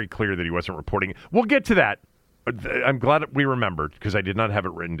made it very clear that he wasn't reporting it. We'll get to that. I'm glad we remembered because I did not have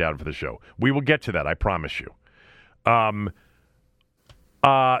it written down for the show. We will get to that, I promise you. So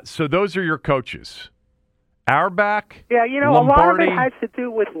those are your coaches. Auerbach, yeah, Lombardi. A lot of it has to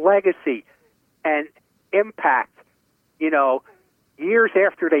do with legacy and impact, years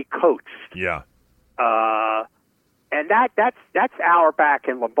after they coached. Yeah. And that's Auerbach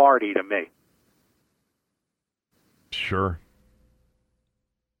and Lombardi to me. Sure.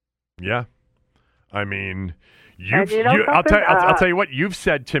 Yeah. I'll tell you what you've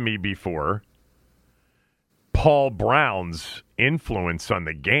said to me before. Paul Brown's influence on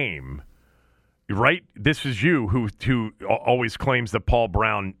the game, right? This is you who always claims that Paul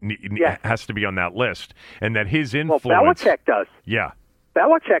Brown has to be on that list, and that his influence. Well, Belichick does. Yeah.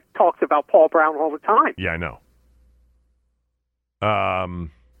 Belichick talks about Paul Brown all the time. Yeah, I know.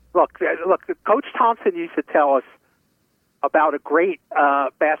 Look, Coach Thompson used to tell us about a great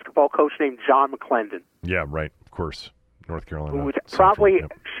basketball coach named John McClendon. Yeah, right. Of course. North Carolina. Who probably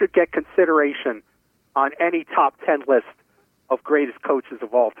should get consideration on any top 10 list of greatest coaches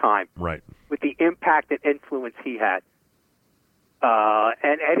of all time. Right. With the impact and influence he had.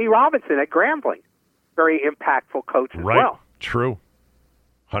 And Eddie Robinson at Grambling. Very impactful coach as well. True.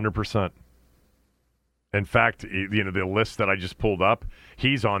 100%. In fact, the list that I just pulled up,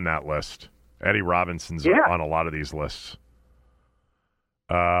 he's on that list. Eddie Robinson's on a lot of these lists.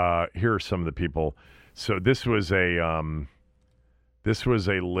 Here are some of the people. So this was a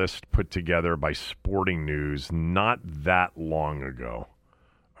list put together by Sporting News not that long ago.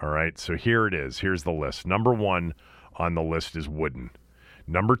 All right, so here it is. Here's the list. Number 1 on the list is Wooden.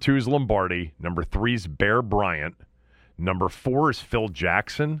 Number 2 is Lombardi. Number 3 is Bear Bryant. Number 4 is Phil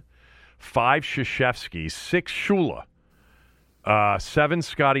Jackson. 5, Krzyzewski. 6, Shula. 7,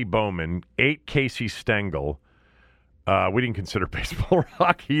 Scotty Bowman. 8, Casey Stengel. We didn't consider baseball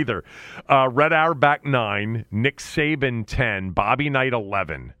rock either. Red Auerbach 9, Nick Saban 10, Bobby Knight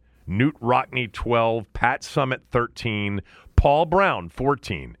 11, Newt Rockne 12, Pat Summitt 13, Paul Brown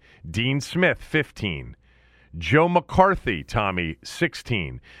 14, Dean Smith 15, Joe McCarthy, Tommy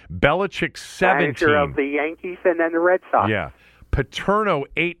 16, Belichick 17. Manager of the Yankees and then the Red Sox. Yeah. Paterno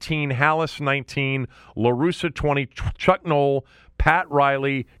 18, Hallis 19, La Russa 20, Chuck Noll, Pat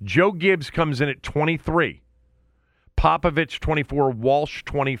Riley, Joe Gibbs comes in at 23. Popovich 24, Walsh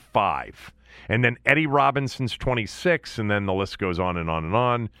 25, and then Eddie Robinson's 26, and then the list goes on and on and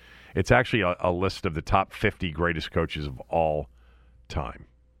on. It's actually a list of the top 50 greatest coaches of all time.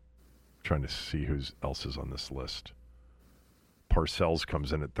 trying to see who else is on this list. Parcells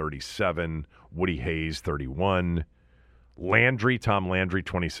comes in at 37. Woody Hayes, 31. Tom Landry,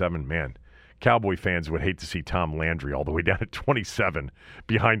 27. Man, Cowboy fans would hate to see Tom Landry all the way down at 27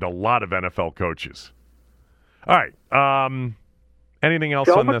 behind a lot of NFL coaches. All right. Anything else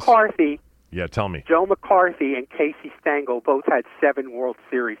on this? Joe McCarthy. Yeah, tell me. Joe McCarthy and Casey Stengel both had 7 World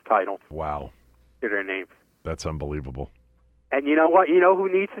Series titles. Wow. To their names. That's unbelievable. And you know what? You know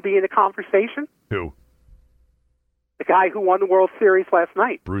who needs to be in the conversation? Who? The guy who won the World Series last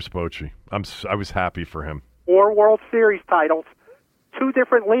night. Bruce Bochy. I was happy for him. 4 World Series titles, 2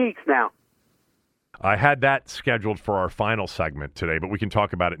 different leagues now. I had that scheduled for our final segment today, but we can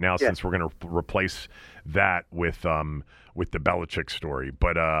talk about it now since we're going to replace that with the Belichick story.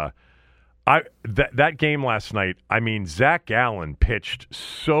 But that game last night, I mean, Zach Gallen pitched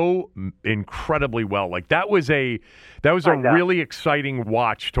so incredibly well. Like that was a really exciting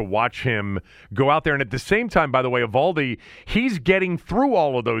watch to watch him go out there. And at the same time, by the way, Evaldi, he's getting through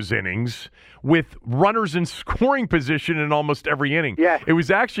all of those innings with runners in scoring position in almost every inning. Yes. It was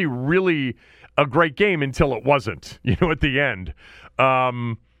actually really a great game until it wasn't, at the end.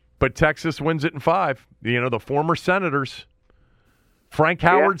 But Texas wins it in 5. The former Senators. Frank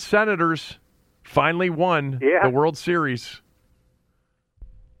Howard's Senators finally won the World Series.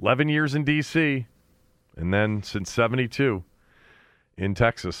 11 years in D.C., and then since 72 in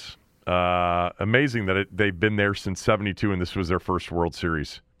Texas. Amazing that they've been there since 72, and this was their first World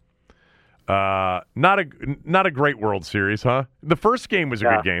Series. Not a great World Series, huh? The first game was a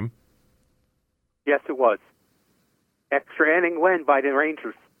good game. Yes, it was. Extra inning win by the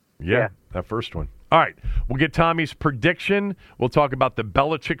Rangers. Yeah, that first one. All right, we'll get Tommy's prediction. We'll talk about the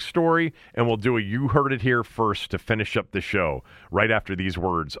Belichick story, and we'll do a You Heard It Here first to finish up the show right after these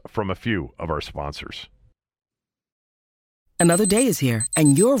words from a few of our sponsors. Another day is here,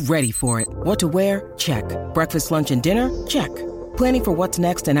 and you're ready for it. What to wear? Check. Breakfast, lunch, and dinner? Check. Planning for what's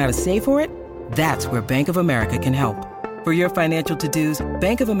next and how to save for it? That's where Bank of America can help. For your financial to-dos,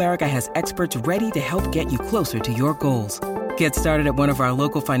 Bank of America has experts ready to help get you closer to your goals. Get started at one of our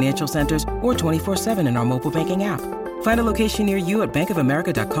local financial centers or 24/7 in our mobile banking app. Find a location near you at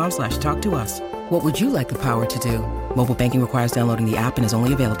bankofamerica.com/talktous. What would you like the power to do? Mobile banking requires downloading the app and is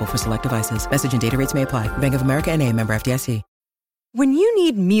only available for select devices. Message and data rates may apply. Bank of America N.A., member FDIC. When you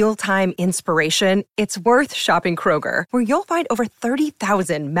need mealtime inspiration, it's worth shopping Kroger, where you'll find over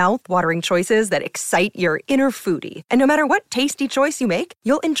 30,000 mouth-watering choices that excite your inner foodie. And no matter what tasty choice you make,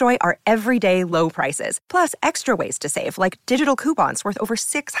 you'll enjoy our everyday low prices, plus extra ways to save, like digital coupons worth over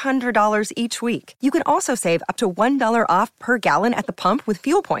 $600 each week. You can also save up to $1 off per gallon at the pump with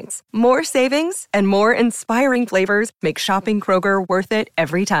fuel points. More savings and more inspiring flavors make shopping Kroger worth it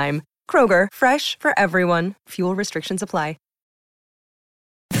every time. Kroger, fresh for everyone. Fuel restrictions apply.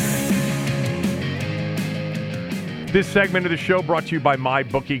 This segment of the show brought to you by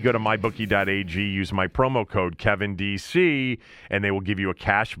MyBookie. Go to mybookie.ag, use my promo code KevinDC, and they will give you a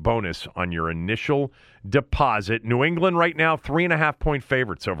cash bonus on your initial deposit. New England right now, 3.5-point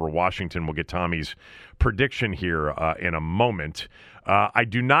favorites over Washington. We'll get Tommy's prediction here in a moment. I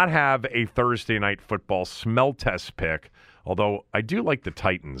do not have a Thursday night football smell test pick, although I do like the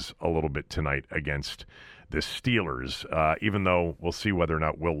Titans a little bit tonight against the Steelers, even though we'll see whether or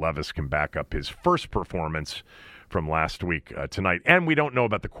not Will Levis can back up his first performance from last week tonight. And we don't know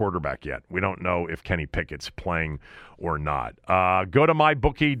about the quarterback yet. We don't know if Kenny Pickett's playing or not. Go to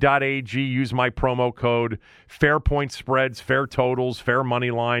mybookie.ag, use my promo code. Fair point spreads, fair totals, fair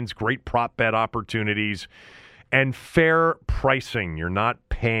money lines, great prop bet opportunities, and fair pricing. You're not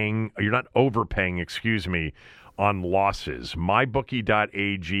overpaying, on losses.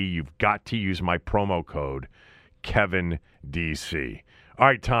 mybookie.ag, you've got to use my promo code KevinDC. All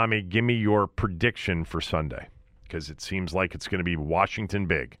right, Tommy, give me your prediction for Sunday, because it seems like it's going to be Washington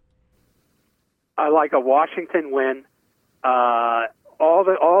big. I like a Washington win. All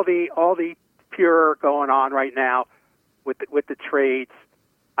the pure going on right now with the trades.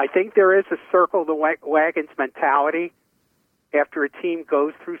 I think there is a circle the wagons mentality after a team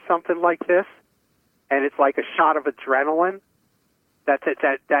goes through something like this, and it's like a shot of adrenaline that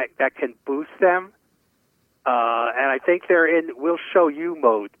can boost them. And I think they're in "we'll show you"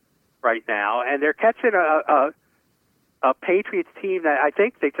 mode right now, and they're catching a Patriots team that I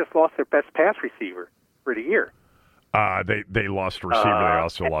think they just lost their best pass receiver for the year. They lost a receiver. They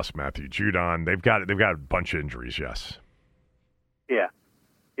also lost Matthew Judon. They've got a bunch of injuries. Yes.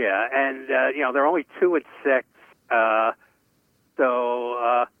 Yeah, and they're only 2-6.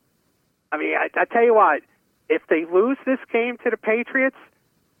 I mean, I tell you what, if they lose this game to the Patriots,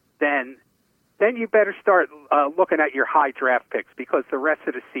 then you better start looking at your high draft picks, because the rest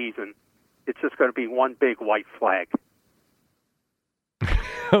of the season it's just going to be one big white flag.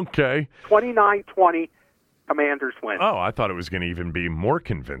 Okay. 29-20, Commanders win. Oh, I thought it was going to even be more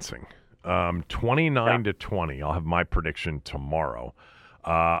convincing. 29-20. I'll have my prediction tomorrow.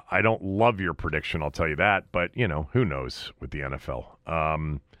 I don't love your prediction, I'll tell you that, but, who knows with the NFL.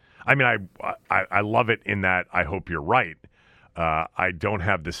 I love it in that I hope you're right. I don't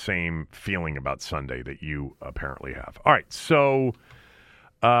have the same feeling about Sunday that you apparently have. All right, so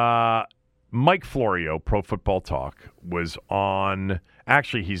Mike Florio, Pro Football Talk, was on.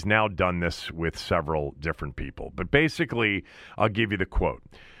 Actually, he's now done this with several different people. But basically, I'll give you the quote.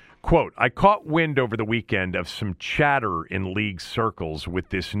 Quote, I caught wind over the weekend of some chatter in league circles with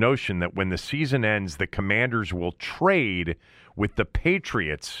this notion that when the season ends, the Commanders will trade with the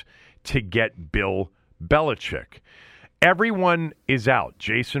Patriots to get Bill Belichick. Everyone is out.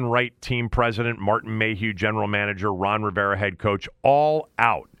 Jason Wright, team president, Martin Mayhew, general manager, Ron Rivera, head coach, all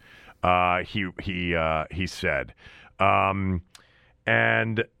out. He said,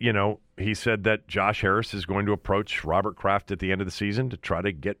 and he said that Josh Harris is going to approach Robert Kraft at the end of the season to try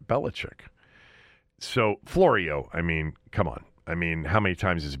to get Belichick. So Florio, come on. How many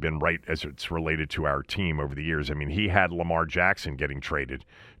times has he been right as it's related to our team over the years? He had Lamar Jackson getting traded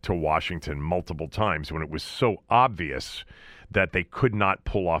to Washington multiple times when it was so obvious that they could not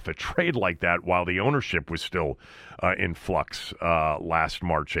pull off a trade like that while the ownership was still in flux last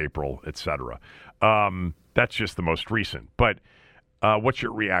March, April, etc. That's just the most recent. But what's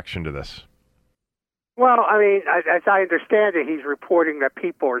your reaction to this? Well, as I understand it, he's reporting that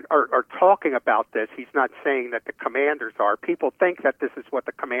people are talking about this. He's not saying that the Commanders are. People think that this is what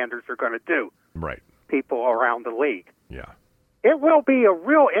the Commanders are going to do. Right. People around the league. Yeah. It will be a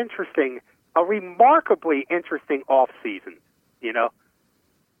remarkably interesting offseason,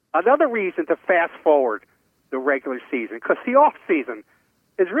 Another reason to fast forward the regular season, because the offseason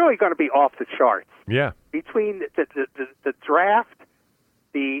is really going to be off the charts. Yeah. Between the draft,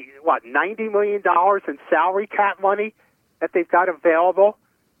 the $90 million in salary cap money that they've got available,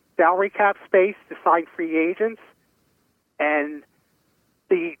 salary cap space to sign free agents, and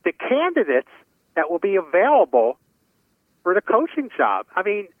the candidates that will be available for the coaching job.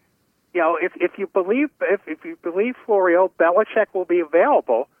 If you believe Florio, Belichick will be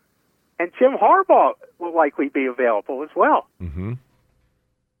available, and Jim Harbaugh will likely be available as well. Mm-hmm.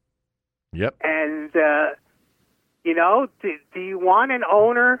 Yep. And do you want an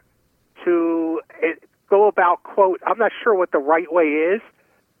owner to go about, quote, I'm not sure what the right way is,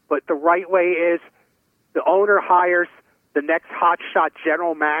 but the right way is the owner hires the next hotshot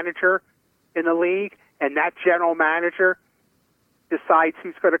general manager in the league, and that general manager decides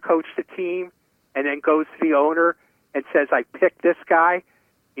who's going to coach the team, and then goes to the owner and says, I picked this guy.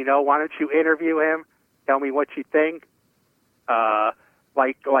 Why don't you interview him? Tell me what you think.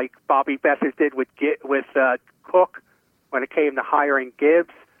 Like Bobby Beathard did with Cook when it came to hiring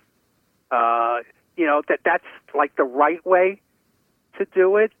Gibbs. That's like the right way to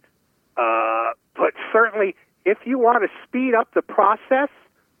do it. But certainly, if you want to speed up the process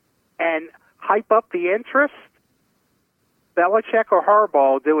and hype up the interest, Belichick or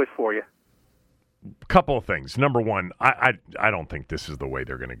Harbaugh will do it for you. Couple of things. Number one, I don't think this is the way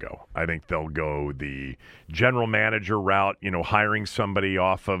they're going to go. I think they'll go the general manager route, hiring somebody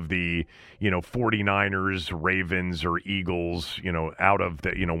off of the, 49ers, Ravens, or Eagles, out of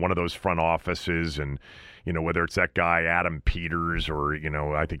the, one of those front offices, and, whether it's that guy Adam Peters or,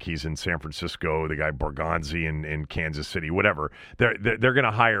 I think he's in San Francisco, the guy Borgonzi in Kansas City, whatever. They're going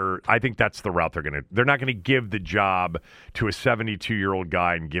to hire. I think that's the route they're not going to give the job to a 72-year-old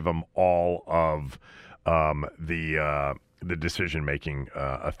guy and give him all of the decision-making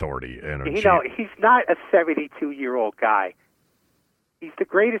authority. He's not a 72-year-old guy. He's the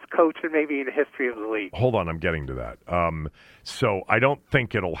greatest coach maybe in the history of the league. Hold on, I'm getting to that. So I don't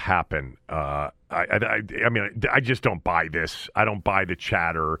think it'll happen. I just don't buy this. I don't buy the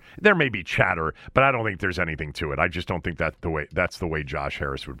chatter. There may be chatter, but I don't think there's anything to it. I just don't think that's the way Josh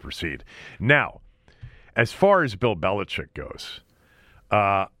Harris would proceed. Now, as far as Bill Belichick goes,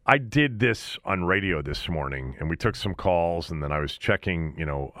 I did this on radio this morning, and we took some calls, and then I was checking,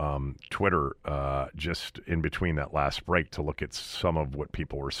 Twitter just in between that last break to look at some of what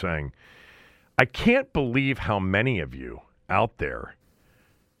people were saying. I can't believe how many of you out there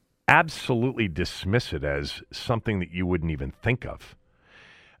absolutely dismiss it as something that you wouldn't even think of.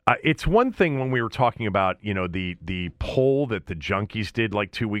 It's one thing when we were talking about, the poll that the Junkies did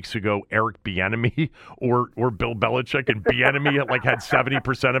like 2 weeks ago, Eric Bieniemy or Bill Belichick, and Bieniemy had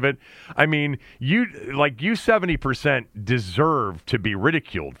 70% of it. You 70% deserve to be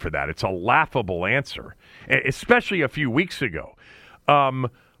ridiculed for that. It's a laughable answer, especially a few weeks ago.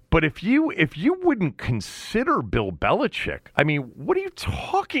 But if you wouldn't consider Bill Belichick, I mean, what are you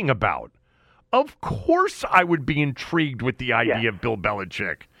talking about? Of course I would be intrigued with the idea of Bill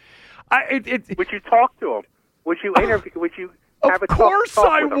Belichick. Would you talk to him? Would you interview? Would you have a talk? Of course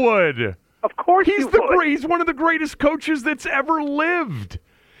I would. Of course he's you would. He's one of the greatest coaches that's ever lived.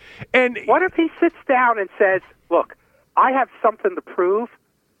 And what if he sits down and says, "Look, I have something to prove.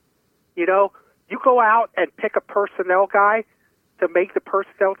 You know, you go out and pick a personnel guy to make the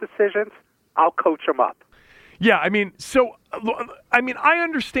personnel decisions. I'll coach him up." Yeah, I mean, I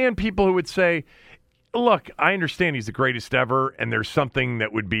understand people who would say, look, I understand he's the greatest ever, and there's something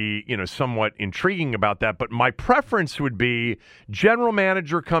that would be, somewhat intriguing about that. But my preference would be general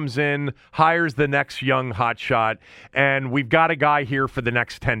manager comes in, hires the next young hotshot, and we've got a guy here for the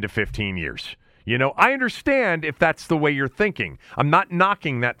next 10 to 15 years. I understand if that's the way you're thinking. I'm not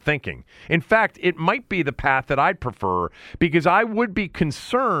knocking that thinking. In fact, it might be the path that I'd prefer because I would be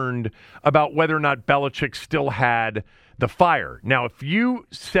concerned about whether or not Belichick still had the fire. Now, if you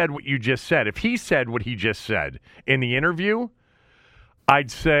said what you just said, if he said what he just said in the interview,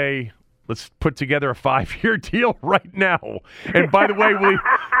 I'd say, let's put together a 5-year deal right now. And by the way,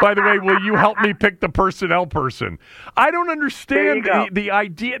 will you help me pick the personnel person? I don't understand the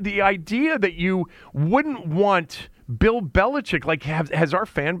idea that you wouldn't want Bill Belichick. Like, has our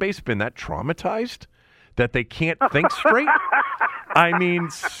fan base been that traumatized that they can't think straight? I mean,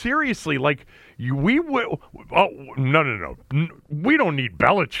 seriously, like no. We don't need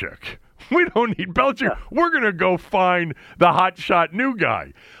Belichick. We don't need Belichick. Yeah. We're going to go find the hotshot new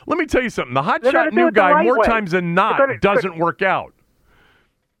guy. Let me tell you something. The hotshot new guy, more times than not, doesn't work out.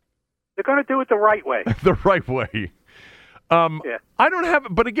 They're going to do it the right way. The right way. I don't have,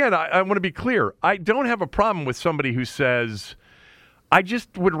 but again, I want to be clear. I don't have a problem with somebody who says, I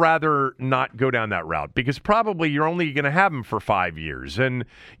just would rather not go down that route because probably you're only going to have him for 5 years. And,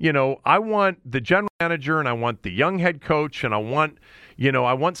 I want the general manager and I want the young head coach and I want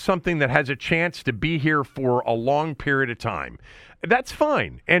something that has a chance to be here for a long period of time. That's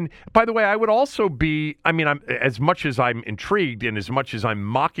fine. And by the way, I would also be, I'm as much as I'm intrigued and as much as I'm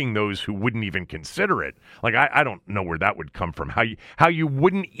mocking those who wouldn't even consider it, like I don't know where that would come from. How you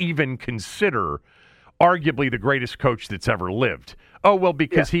wouldn't even consider arguably the greatest coach that's ever lived. Oh, well,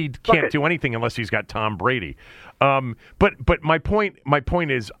 because he can't do anything unless he's got Tom Brady. But my point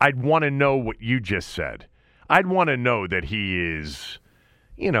is I'd want to know what you just said. I'd want to know that he is,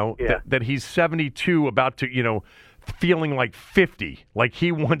 that he's 72 about to, feeling like 50, like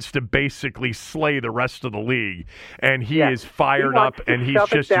he wants to basically slay the rest of the league, and he is fired up, and he's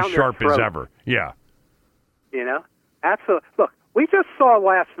just as sharp as ever. Yeah. Absolutely. Look, we just saw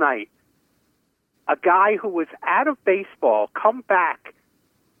last night a guy who was out of baseball come back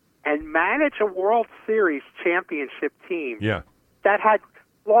and manage a World Series championship team that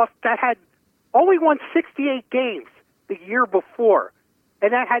had only won 68 games the year before,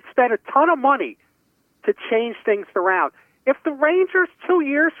 and that had spent a ton of money to change things around. If the Rangers 2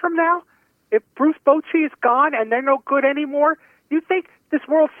 years from now, if Bruce Bochy is gone and they're no good anymore, you think this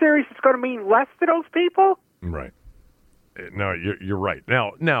World Series is going to mean less to those people? Right. No, you're right.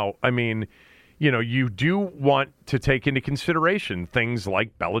 Now, I mean, you do want to take into consideration things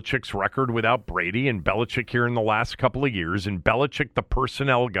like Belichick's record without Brady and Belichick here in the last couple of years and Belichick, the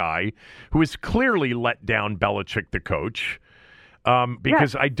personnel guy, who has clearly let down Belichick, the coach.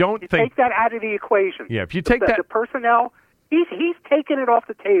 Because I don't think take that out of the equation. Yeah, if you take the personnel, he's taking it off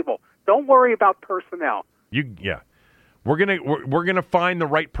the table. Don't worry about personnel. We're gonna find the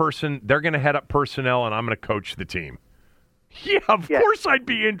right person. They're gonna head up personnel, and I'm gonna coach the team. Yeah, of course I'd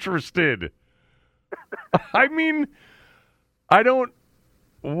be interested. I mean,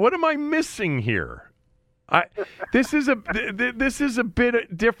 what am I missing here? This is a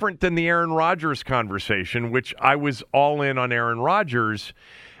bit different than the Aaron Rodgers conversation, which I was all in on Aaron Rodgers,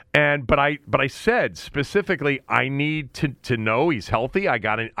 but I said specifically I need to know he's healthy.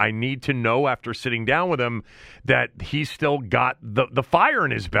 I need to know after sitting down with him that he's still got the fire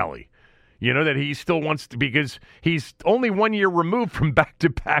in his belly. That he still wants to, because he's only 1 year removed from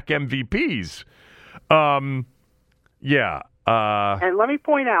back-to-back MVPs. And let me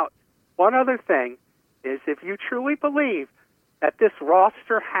point out one other thing is if you truly believe that this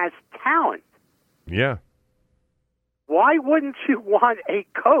roster has talent, why wouldn't you want a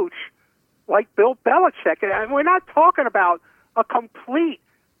coach like Bill Belichick? And we're not talking about a complete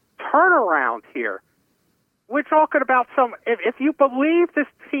turnaround here. We're talking about if you believe this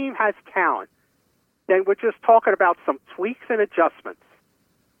team has talent, then we're just talking about some tweaks and adjustments.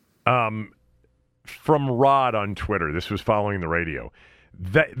 From Rod on Twitter, this was following the radio.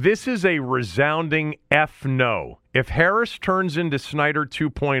 This is a resounding F no. If Harris turns into Snyder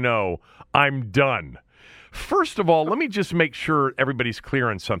 2.0, I'm done. First of all, let me just make sure everybody's clear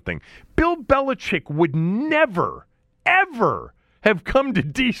on something. Bill Belichick would never, ever have come to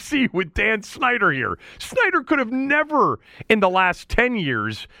D.C. with Dan Snyder here. Snyder could have never, in the last 10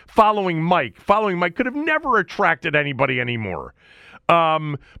 years, following Mike, could have never attracted anybody anymore.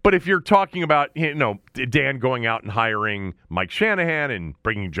 But if you're talking about, Dan going out and hiring Mike Shanahan and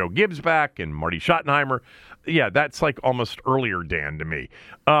bringing Joe Gibbs back and Marty Schottenheimer, yeah, that's like almost earlier Dan to me.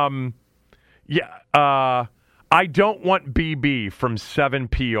 I don't want BB from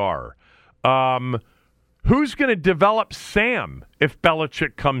 7PR. Who's going to develop Sam if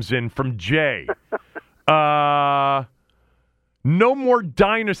Belichick comes in from Jay? No more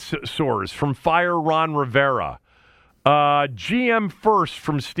dinosaurs from Fire Ron Rivera. GM first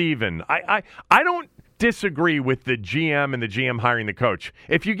from Steven. I don't disagree with the GM and the GM hiring the coach.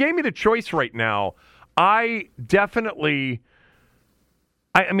 If you gave me the choice right now, I definitely...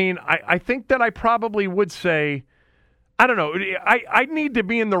 I think that I probably would say, I don't know, I need to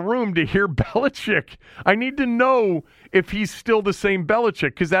be in the room to hear Belichick. I need to know if he's still the same Belichick,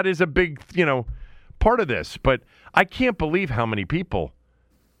 because that is a big, part of this. But I can't believe how many people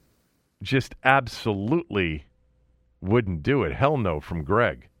just absolutely wouldn't do it. Hell no from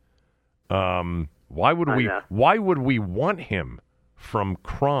Greg. Why would we want him from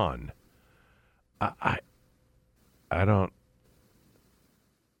Cron? I don't.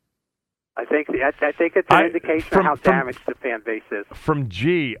 I think it's an indication of how damaged the fan base is. From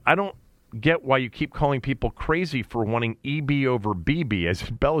G, I don't get why you keep calling people crazy for wanting EB over BB as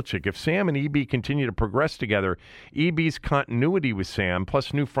Belichick. If Sam and EB continue to progress together, EB's continuity with Sam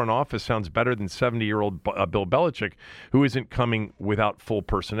plus new front office sounds better than 70-year-old Bill Belichick, who isn't coming without full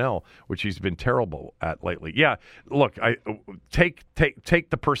personnel, which he's been terrible at lately. Yeah, look, I take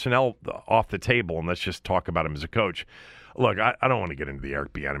the personnel off the table and let's just talk about him as a coach. Look, I don't want to get into the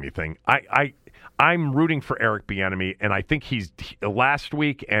Eric Bieniemy thing. I'm rooting for Eric Bieniemy, and I think he's last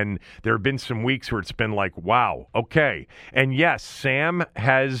week, and there have been some weeks where it's been like, wow, okay. And yes, Sam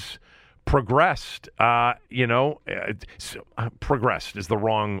has progressed. Progressed is the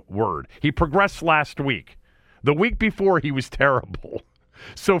wrong word. He progressed last week. The week before, he was terrible.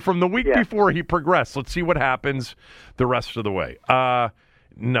 So from the week before, he progressed. Let's see what happens the rest of the way.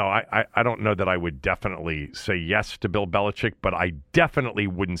 No, I don't know that I would definitely say yes to Bill Belichick, but I definitely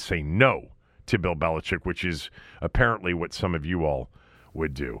wouldn't say no to Bill Belichick, which is apparently what some of you all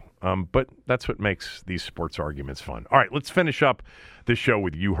would do. But that's what makes these sports arguments fun. All right, let's finish up the show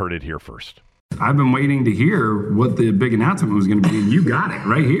with You Heard It Here First. I've been waiting to hear what the big announcement was going to be, and you got it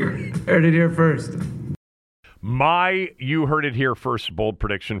right here. Heard it here first. My You Heard It Here First bold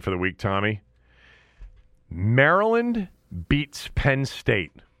prediction for the week, Tommy. Maryland beats Penn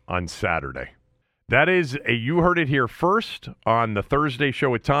State on Saturday. That is a You Heard It Here First on the Thursday show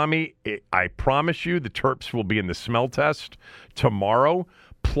with Tommy. I promise you the Terps will be in the smell test tomorrow,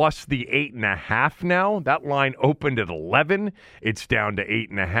 plus the 8.5 now. That line opened at 11. It's down to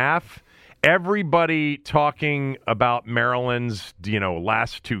 8.5. Everybody talking about Maryland's,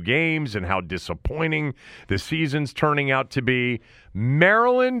 last two games and how disappointing the season's turning out to be.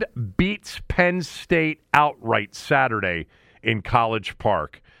 Maryland beats Penn State outright Saturday in College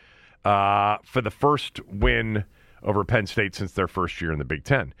Park for the first win over Penn State since their first year in the Big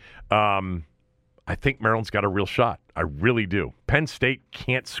Ten. I think Maryland's got a real shot. I really do. Penn State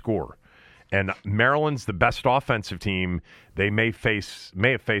can't score. And Maryland's the best offensive team they may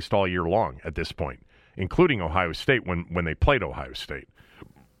have faced all year long at this point, including Ohio State when they played Ohio State.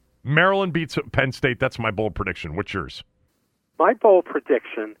 Maryland beats Penn State. That's my bold prediction. What's yours? My bold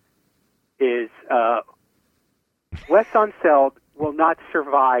prediction is Wes Unseld will not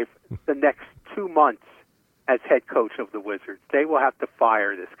survive the next 2 months as head coach of the Wizards. They will have to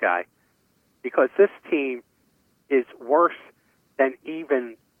fire this guy because this team is worse than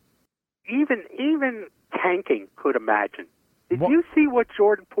even tanking could imagine. Did you see what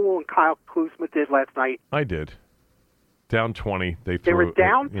Jordan Poole and Kyle Kuzma did last night? I did. Down 20. They were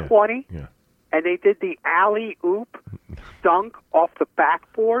down 20, and they did the alley-oop dunk off the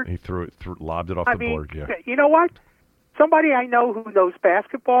backboard. He lobbed it off the board, yeah. You know what? Somebody I know who knows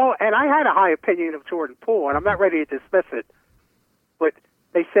basketball, and I had a high opinion of Jordan Poole, and I'm not ready to dismiss it, but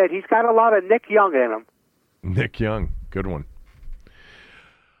they said he's got a lot of Nick Young in him. Nick Young, good one.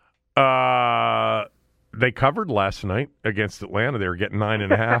 They covered last night against Atlanta. They were getting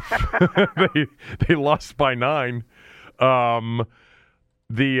 9.5. They lost by 9. I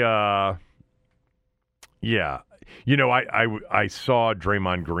saw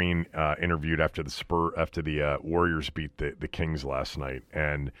Draymond Green interviewed after the Warriors beat the Kings last night,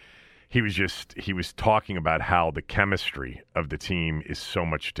 and he was talking about how the chemistry of the team is so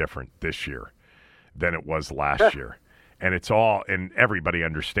much different this year than it was last year. And and everybody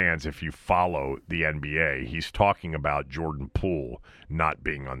understands if you follow the NBA, he's talking about Jordan Poole not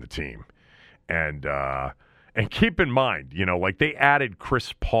being on the team. And keep in mind, like they added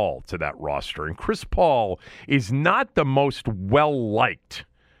Chris Paul to that roster. And Chris Paul is not the most well-liked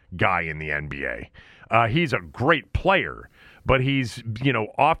guy in the NBA. He's a great player, but he's,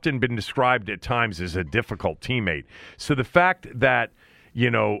 often been described at times as a difficult teammate. So the fact that,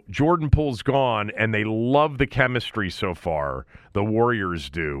 Jordan Poole's gone and they love the chemistry so far, the Warriors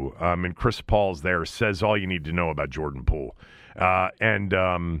do, and Chris Paul's there, says all you need to know about Jordan Poole.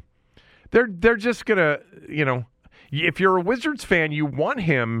 They're just going to, if you're a Wizards fan, you want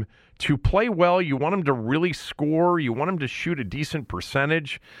him to play well. You want him to really score. You want him to shoot a decent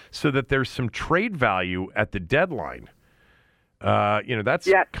percentage so that there's some trade value at the deadline. That's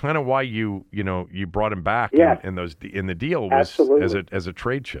kind of why you brought him back in the deal was as a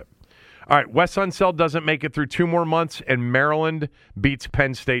trade chip. All right, Wes Unseld doesn't make it through 2 more months, and Maryland beats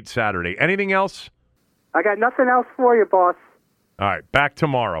Penn State Saturday. Anything else? I got nothing else for you, boss. All right, back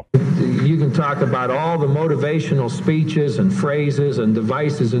tomorrow. You can talk about all the motivational speeches and phrases and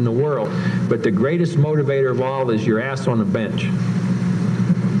devices in the world, but the greatest motivator of all is your ass on the bench.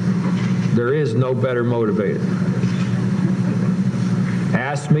 There is no better motivator.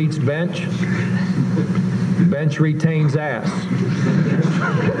 Ass meets bench. Bench retains ass.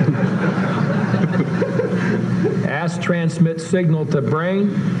 Ass transmits signal to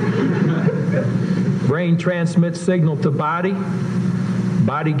brain. Brain transmits signal to body.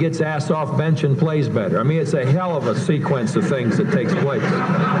 Body gets ass off bench and plays better. I mean, it's a hell of a sequence of things that takes place.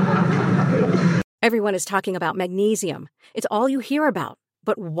 Everyone is talking about magnesium. It's all you hear about.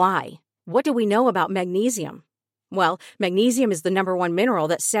 But why? What do we know about magnesium? Well, magnesium is the #1 mineral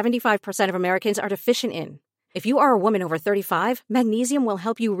that 75% of Americans are deficient in. If you are a woman over 35, magnesium will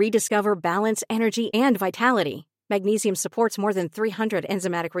help you rediscover balance, energy, and vitality. Magnesium supports more than 300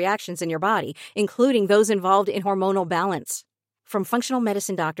 enzymatic reactions in your body, including those involved in hormonal balance. From functional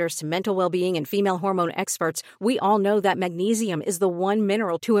medicine doctors to mental well-being and female hormone experts, we all know that magnesium is the one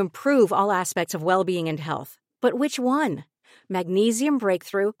mineral to improve all aspects of well-being and health. But which one? Magnesium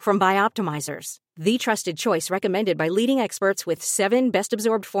Breakthrough from Bioptimizers, the trusted choice recommended by leading experts with 7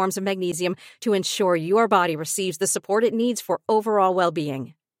 best-absorbed forms of magnesium to ensure your body receives the support it needs for overall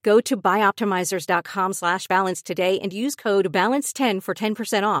well-being. Go to bioptimizers.com/balance today and use code BALANCE10 for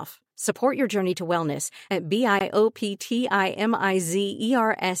 10% off. Support your journey to wellness at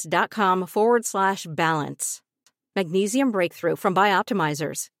bioptimizers.com/balance. Magnesium Breakthrough from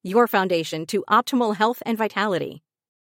Bioptimizers, your foundation to optimal health and vitality.